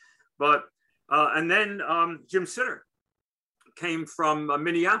happen. But and then Jim Sitter came from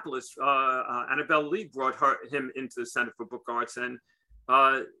Minneapolis. Annabelle Lee brought him into the Center for Book Arts, and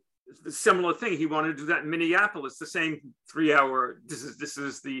similar thing. He wanted to do that in Minneapolis. The same 3-hour. This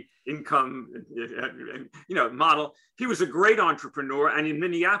is the income, you know, model. He was a great entrepreneur, and in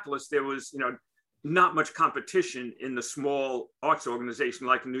Minneapolis there was, you know, not much competition in the small arts organization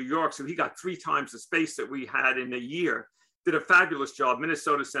like in New York. So he got 3 times the space that we had in a year. Did a fabulous job.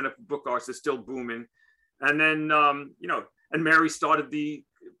 Minnesota Center for Book Arts is still booming. And then, you know, and Mary started the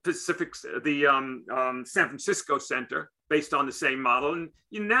San Francisco Center based on the same model. And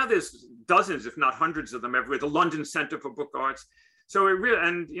now there's dozens, if not hundreds of them everywhere. The London Center for Book Arts. So it really,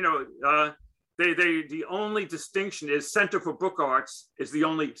 and the only distinction is Center for Book Arts is the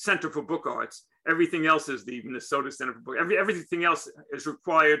only Center for Book Arts. Everything else is the Minnesota Center for Book. Everything else is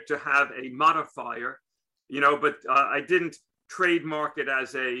required to have a modifier, but I didn't trademark it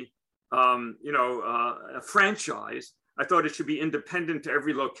as a franchise. I thought it should be independent to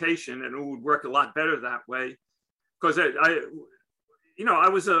every location, and it would work a lot better that way. Because I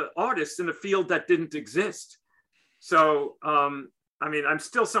was an artist in a field that didn't exist. So, I'm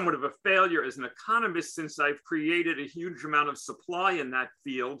still somewhat of a failure as an economist, since I've created a huge amount of supply in that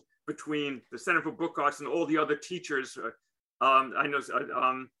field between the Center for Book Arts and all the other teachers. I know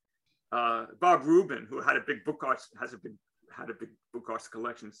Bob Rubin, who had a big book arts, had a big book arts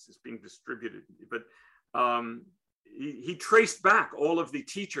collection, is being distributed. But he traced back all of the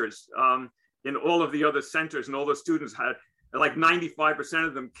teachers in all of the other centers, and all the students had, like 95%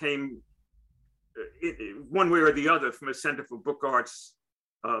 of them came one way or the other from a Center for Book Arts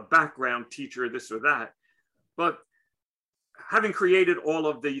background, teacher, this or that. But having created all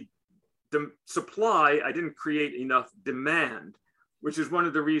of the supply, I didn't create enough demand, which is one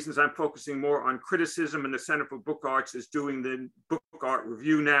of the reasons I'm focusing more on criticism, and the Center for Book Arts is doing the book art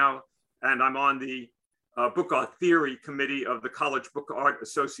review now, and I'm on the book art theory committee of the College Book Art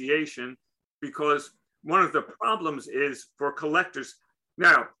Association, because one of the problems is for collectors.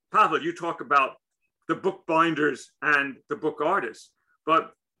 Now, Pavel, you talk about the bookbinders and the book artists,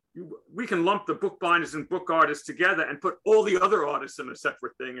 but we can lump the bookbinders and book artists together and put all the other artists in a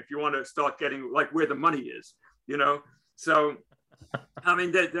separate thing if you want to start getting like where the money is, So,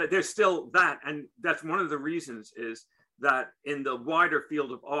 there's still that. And that's one of the reasons is that in the wider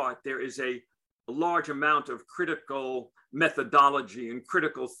field of art, there is a large amount of critical methodology and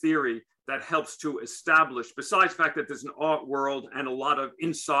critical theory that helps to establish, besides the fact that there's an art world and a lot of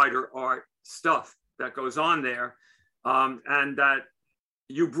insider art stuff that goes on there, and that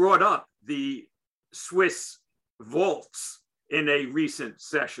you brought up the Swiss vaults in a recent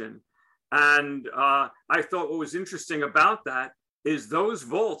session. And I thought what was interesting about that is those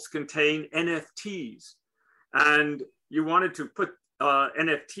vaults contain NFTs. And you wanted to put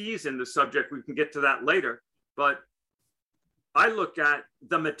NFTs in the subject. We can get to that later. But I look at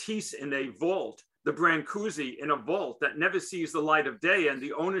the Matisse in a vault, the Brancusi in a vault that never sees the light of day, and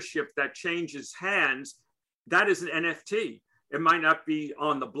the ownership that changes hands, that is an NFT. It might not be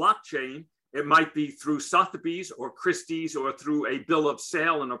on the blockchain. It might be through Sotheby's or Christie's or through a bill of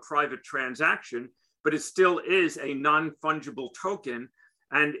sale in a private transaction, but it still is a non-fungible token,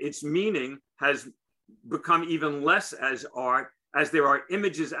 and its meaning has become even less as art, as there are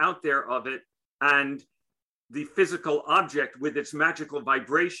images out there of it, and the physical object with its magical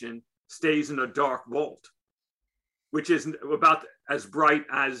vibration stays in a dark vault, which is about as bright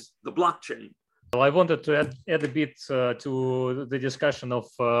as the blockchain. Well, I wanted to add a bit to the discussion of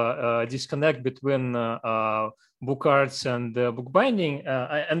disconnect between book arts and bookbinding,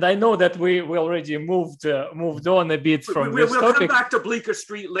 and I know that we already moved on a bit from this topic. We'll come back to Bleecker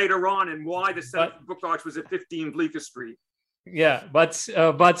Street later on and why the Center for Book Arts was at 15 Bleecker Street. Yeah, but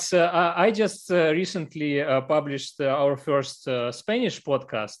I just recently published our first Spanish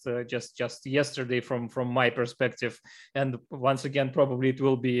podcast just yesterday from my perspective, and once again probably it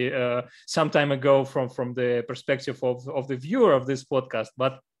will be some time ago from the perspective of the viewer of this podcast.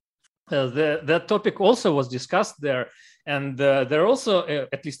 But that topic also was discussed there, and there also,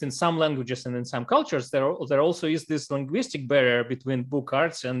 at least in some languages and in some cultures, there also is this linguistic barrier between book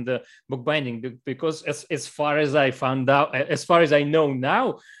arts and bookbinding, because as far as I found out, as far as I know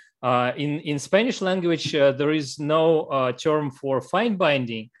now, in Spanish language there is no term for fine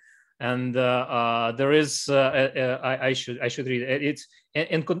binding, and there is I should read it. It's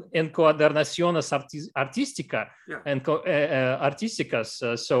encuadernaciones artísticas,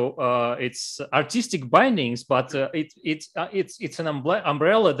 artísticas. So it's artistic bindings, but it's an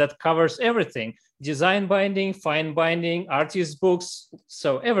umbrella that covers everything: design binding, fine binding, artist books,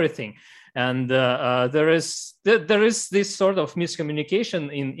 so everything. And there is this sort of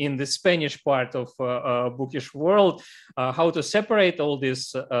miscommunication in the Spanish part of bookish world, how to separate all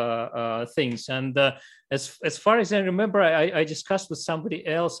these things. And as far as I remember, I discussed with somebody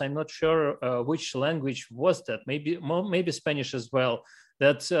else. I'm not sure which language was that. Maybe Spanish as well.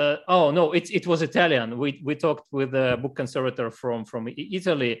 That it was Italian. We talked with a book conservator from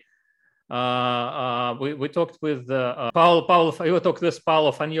Italy. We talked with Paolo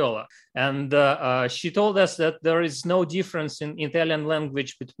Fagnola, and she told us that there is no difference in Italian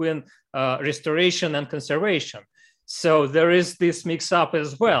language between restoration and conservation. So there is this mix-up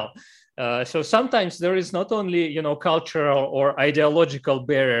as well. So sometimes there is not only, cultural or ideological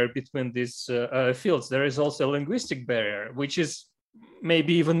barrier between these fields. There is also a linguistic barrier, which is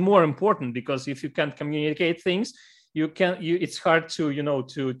maybe even more important, because if you can't communicate things, it's hard to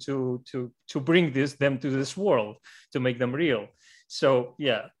to bring them to this world, to make them real. So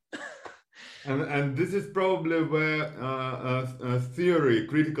yeah. And this is probably where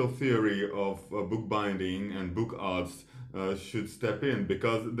critical theory of bookbinding and book arts should step in,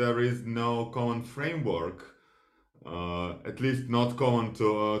 because there is no common framework, at least not common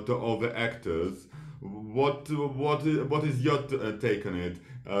to all the actors. What is your take on it?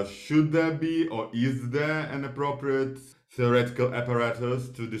 Should there be, or is there an appropriate theoretical apparatus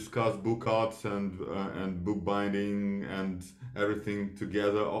to discuss book arts and bookbinding and everything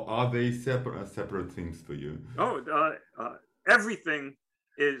together, or are they separate things for you? Everything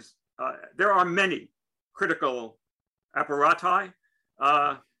is. There are many critical apparati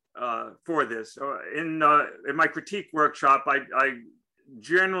for this. In my critique workshop, I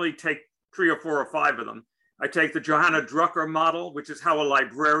generally take 3 or 4 or 5 of them. I take the Johanna Drucker model, which is how a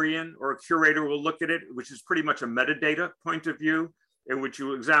librarian or a curator will look at it, which is pretty much a metadata point of view, in which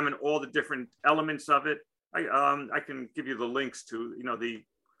you examine all the different elements of it. I can give you the links to the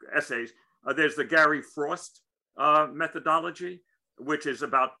essays. There's the Gary Frost methodology, which is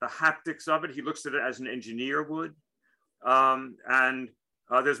about the haptics of it. He looks at it as an engineer would. And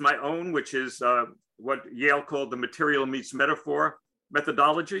there's my own, which is what Yale called the material meets metaphor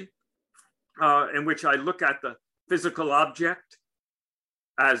methodology, in which I look at the physical object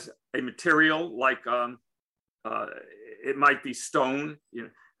as a material, like it might be stone,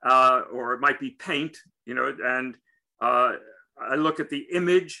 or it might be paint, and I look at the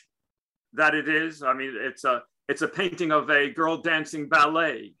image that it is. I mean, it's a painting of a girl dancing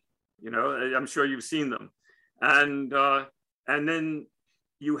ballet. I'm sure you've seen them, and then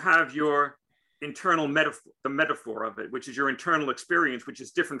you have your internal metaphor, the metaphor of it, which is your internal experience, which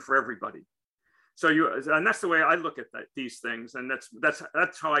is different for everybody. So and that's the way I look at these things, and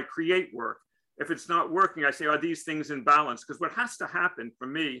that's how I create work. If it's not working, I say, are these things in balance? Because what has to happen for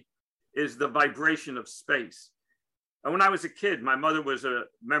me is the vibration of space. And when I was a kid, my mother was a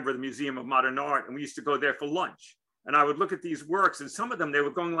member of the Museum of Modern Art, and we used to go there for lunch. And I would look at these works, and some of them, they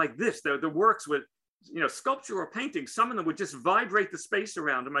were going like this. The works with, sculpture or painting, some of them would just vibrate the space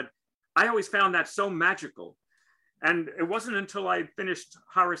around them. I always found that so magical. And it wasn't until I finished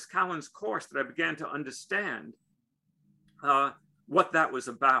Horace Callan's course that I began to understand what that was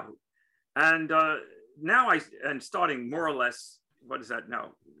about. And now starting more or less, what is that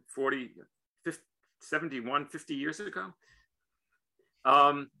now, 40, 50, 71, 50 years ago?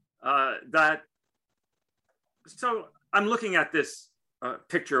 So I'm looking at this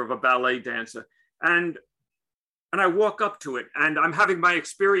picture of a ballet dancer, and I walk up to it, and I'm having my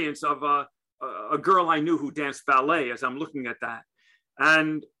experience of a girl I knew who danced ballet as I'm looking at that.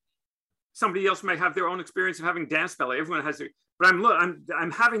 And somebody else may have their own experience of having danced ballet. Everyone has it, but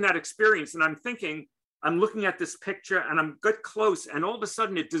I'm having that experience, and I'm thinking, I'm looking at this picture, and I'm get close, and all of a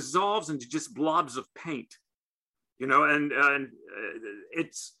sudden it dissolves into just blobs of paint, and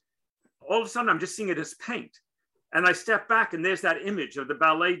it's all of a sudden I'm just seeing it as paint. And I step back, and there's that image of the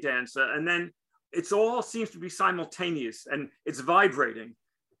ballet dancer, and then it's all seems to be simultaneous, and it's vibrating.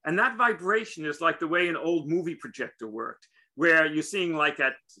 And that vibration is like the way an old movie projector worked, where you're seeing like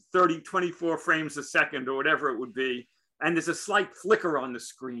at 24 frames a second or whatever it would be, and there's a slight flicker on the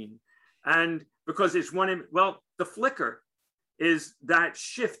screen. And because it's the flicker is that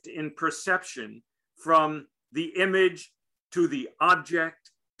shift in perception from the image to the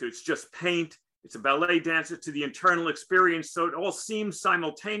object, to it's just paint, it's a ballet dancer, to the internal experience. So it all seems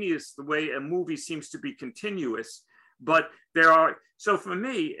simultaneous, the way a movie seems to be continuous. But so for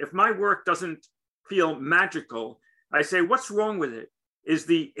me, if my work doesn't feel magical, I say, what's wrong with it? Is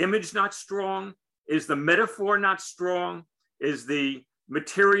the image not strong? Is the metaphor not strong? Is the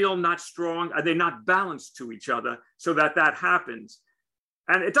material not strong? Are they not balanced to each other so that happens?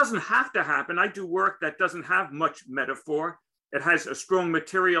 And it doesn't have to happen. I do work that doesn't have much metaphor. It has a strong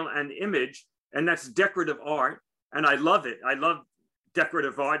material and image, and that's decorative art. And I love it. I love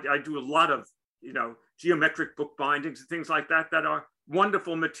decorative art. I do a lot of, geometric book bindings and things like that are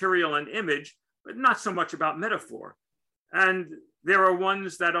wonderful material and image, but not so much about metaphor. And there are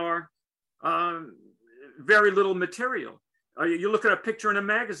ones that are very little material. You look at a picture in a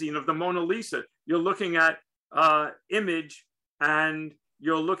magazine of the Mona Lisa, you're looking at image and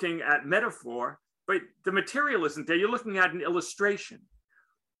you're looking at metaphor, but the material isn't there. You're looking at an illustration.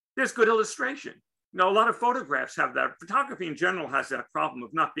 There's good illustration. A lot of photographs have that. Photography in general has that problem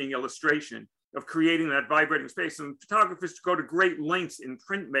of not being illustration. of creating that vibrating space. And photographers go to great lengths in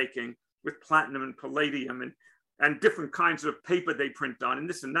printmaking with platinum and palladium and different kinds of paper they print on and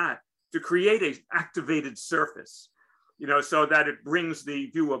this and that to create an activated surface, so that it brings the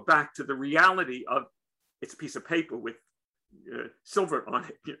viewer back to the reality of it's a piece of paper with silver on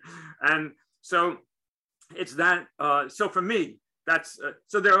it. And so it's that, so for me, that's,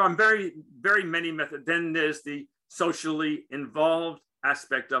 so there are very, very many methods. Then there's the socially involved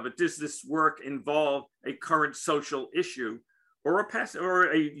aspect of it. Does this work involve a current social issue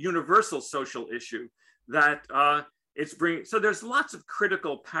or a universal social issue that it's bringing? So there's lots of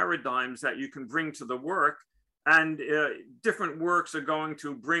critical paradigms that you can bring to the work, and different works are going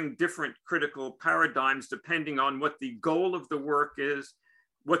to bring different critical paradigms depending on what the goal of the work is,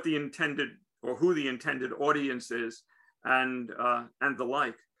 what the intended or who the intended audience is, and the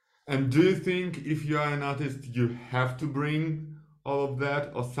like. And do you think if you are an artist, you have to bring all of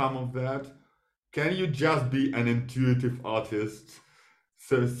that or some of that? Can you just be an intuitive artist,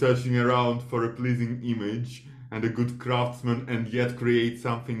 searching around for a pleasing image and a good craftsman and yet create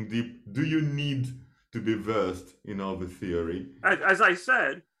something deep? Do you need to be versed in all the theory? As I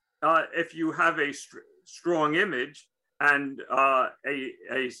said, if you have a strong image and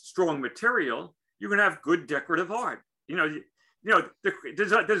a strong material, you can have good decorative art. You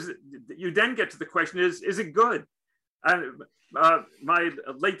then get to the question: is it good? And my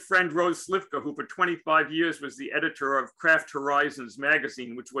late friend Rose Slivka, who for 25 years was the editor of Craft Horizons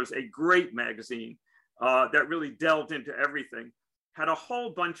magazine, which was a great magazine that really delved into everything, had a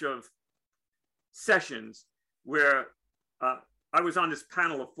whole bunch of sessions where I was on this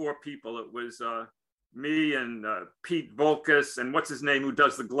panel of 4 people. It was me and Pete Volkas and what's his name, who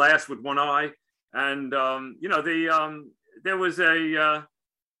does the glass with one eye. And, there was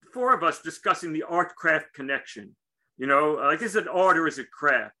 4 of us discussing the art-craft connection. Like, is it art or is it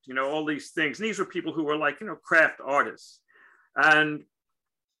craft? All these things. And these were people who were like, craft artists. And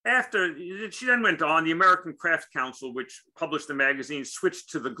after, she then went on, the American Crafts Council, which published the magazine, switched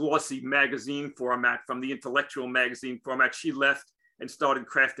to the glossy magazine format from the intellectual magazine format. She left and started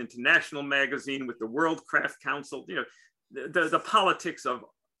Craft International magazine with the World Craft Council, the politics of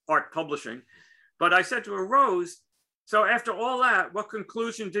art publishing. But I said to her, Rose, so after all that, what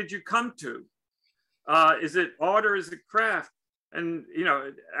conclusion did you come to? Is it art or is it craft? And,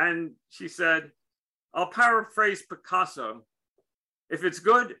 and she said, I'll paraphrase Picasso. If it's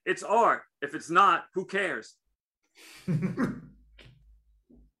good, it's art. If it's not, who cares?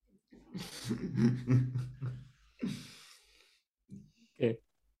 Okay,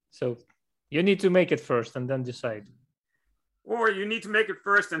 so you need to make it first and then decide. Or you need to make it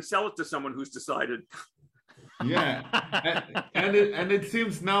first and sell it to someone who's decided. Yeah, and it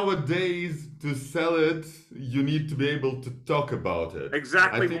seems nowadays to sell it, you need to be able to talk about it.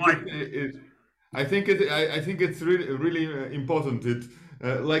 Exactly. I think it's really important.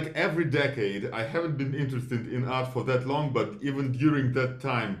 Like every decade, I haven't been interested in art for that long, but even during that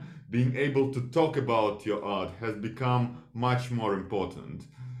time, being able to talk about your art has become much more important.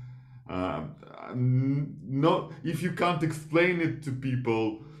 No, if you can't explain it to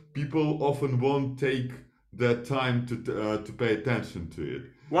people, people often won't take the time to pay attention to it.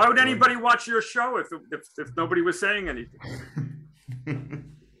 Why would anybody watch your show if nobody was saying anything?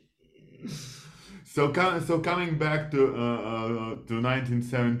 So coming back to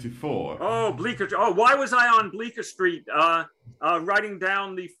 1974. Oh, Bleecker. Oh, why was I on Bleecker Street writing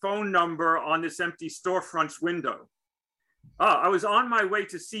down the phone number on this empty storefront's window? I was on my way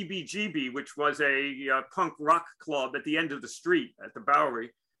to CBGB, which was a punk rock club at the end of the street at the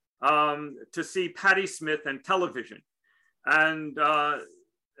Bowery, to see Patti Smith and Television. And, the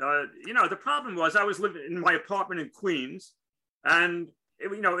problem was I was living in my apartment in Queens, and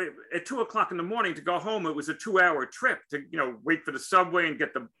at 2 o'clock in the morning to go home, it was a 2-hour trip to, wait for the subway and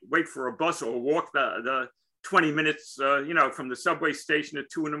wait for a bus or walk the 20 minutes, from the subway station at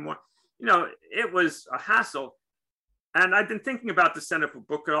 2 in the morning. It was a hassle. And I'd been thinking about the Center for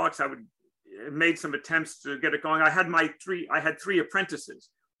Book Arts. I made some attempts to get it going. I had 3 apprentices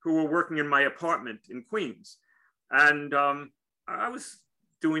who were working in my apartment in Queens. And I was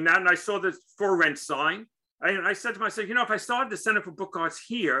doing that, and I saw the for rent sign. And I said to myself, if I started the Center for Book Arts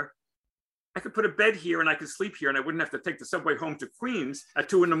here, I could put a bed here and I could sleep here and I wouldn't have to take the subway home to Queens at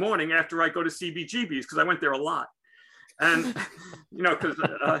 2 in the morning after I go to CBGB's, because I went there a lot. And,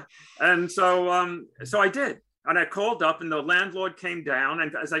 so I did. And I called up and the landlord came down.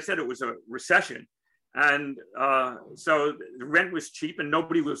 And as I said, it was a recession. And so the rent was cheap and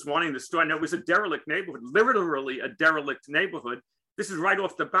nobody was wanting the store. And it was a derelict neighborhood, literally a derelict neighborhood. This is right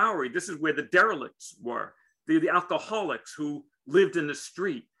off the Bowery. This is where the derelicts were. The alcoholics who lived in the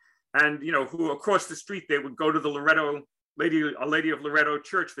street. and who across the street they would go to the a Lady of Loretto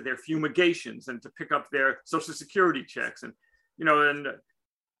Church for their fumigations and to pick up their Social Security checks, and and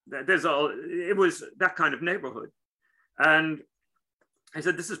it was that kind of neighborhood. And I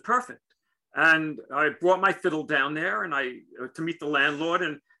said, this is perfect. And I brought my fiddle down there and to meet the landlord,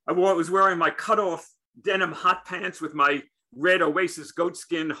 and I was wearing my cut-off denim hot pants with my red Oasis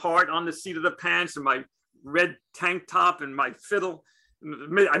goatskin heart on the seat of the pants and my red tank top and my fiddle.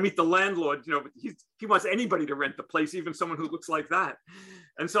 I meet the landlord, he wants anybody to rent the place, even someone who looks like that.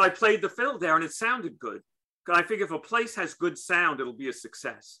 And so I played the fiddle there and it sounded good. I figure if a place has good sound, it'll be a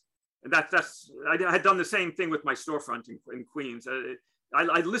success. And I had done the same thing with my storefront in Queens.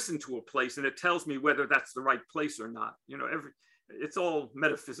 I listen to a place and it tells me whether that's the right place or not. It's all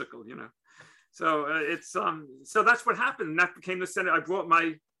metaphysical, So so that's what happened. And that became the center. I brought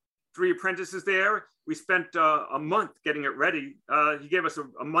my 3 apprentices there. We spent a month getting it ready. He gave us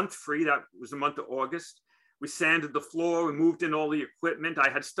a month free. That was the month of August. We sanded the floor. We moved in all the equipment. I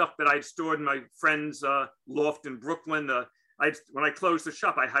had stuff that I had stored in my friend's loft in Brooklyn. When I closed the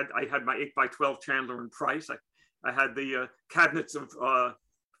shop, I had my 8x12 Chandler and Price. I had the cabinets of,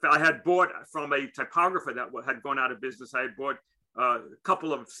 I had bought from a typographer that had gone out of business. I had bought a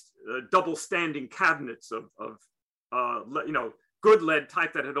couple of double standing cabinets of good lead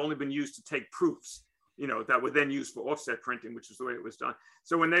type that had only been used to take proofs, that were then used for offset printing, which is the way it was done.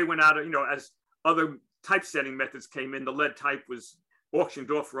 So when they went out, as other typesetting methods came in, the lead type was auctioned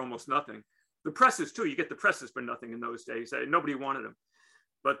off for almost nothing. The presses too, you get the presses for nothing in those days. Nobody wanted them.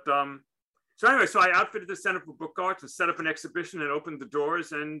 But so anyway, so I outfitted the Center for Book Arts and set up an exhibition and opened the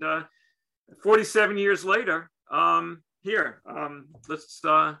doors. And 47 years later,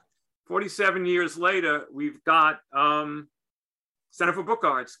 47 years later, we've got Center for Book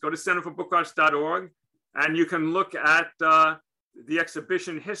Arts. Go to centerforbookarts.org and you can look at the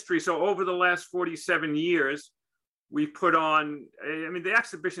exhibition history. So over the last 47 years, we put on, the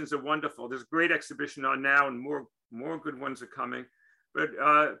exhibitions are wonderful. There's a great exhibition on now and more good ones are coming. But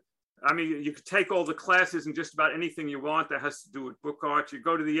you could take all the classes and just about anything you want that has to do with book art. You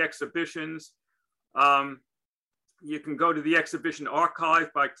go to the exhibitions. You can go to the exhibition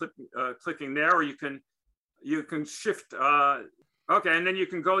archive by clicking there, or you can shift. Okay, and then you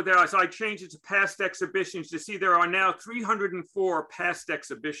can go there. So I changed it to past exhibitions. You see there are now 304 past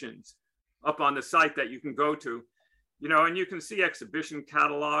exhibitions up on the site that you can go to. And you can see exhibition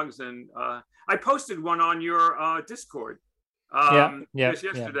catalogs. And I posted one on your Discord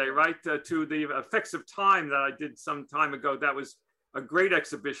yesterday, right? To the Effects of Time that I did some time ago. That was a great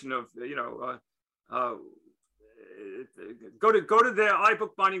exhibition of, go to their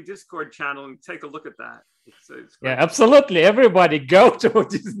iBookbinding Discord channel and take a look at that. It's yeah, absolutely. Everybody go to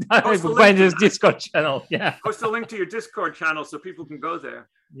this iBookbinding Discord channel. Yeah. Post a link to your Discord channel so people can go there.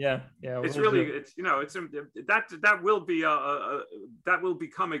 Yeah. It's really, that will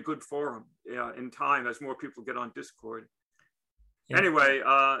become a good forum in time as more people get on Discord. Yeah. Anyway,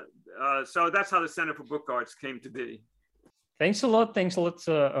 so that's how the Center for Book Arts came to be. Thanks a lot,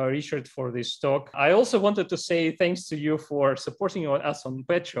 Richard, for this talk. I also wanted to say thanks to you for supporting us on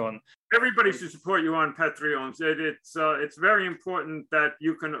Patreon. Everybody should support you on Patreon. It's very important that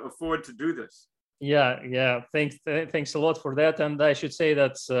you can afford to do this. Yeah. Thanks a lot for that. And I should say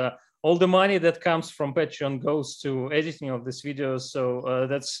that all the money that comes from Patreon goes to editing of these videos. So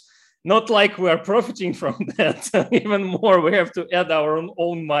that's not like we are profiting from that. Even more, we have to add our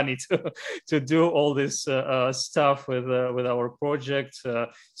own money to do all this stuff with our project.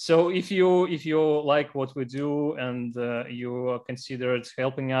 So if you like what we do and you considered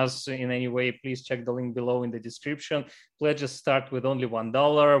helping us in any way, please check the link below in the description. Pledges start with only $1,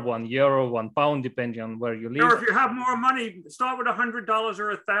 €1, £1, depending on where you live. Or if you have more money, start with $100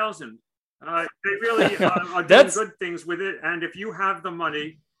 or $1,000. They really are doing good things with it. And if you have the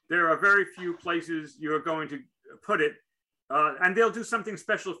money, there are very few places you're going to put it, and they'll do something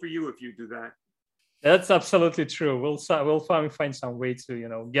special for you if you do that. That's absolutely true. We'll find some way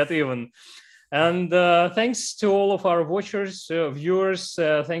to get even. And thanks to all of our watchers, viewers.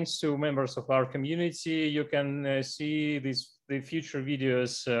 Thanks to members of our community. You can see the future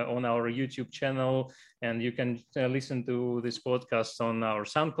videos on our YouTube channel, and you can listen to this podcast on our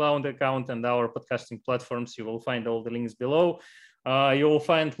SoundCloud account and our podcasting platforms. You will find all the links below. You will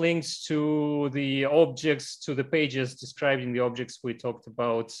find links to the objects, to the pages describing the objects we talked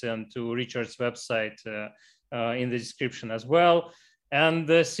about, and to Richard's website in the description as well. And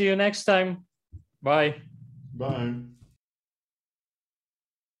see you next time. Bye. Bye.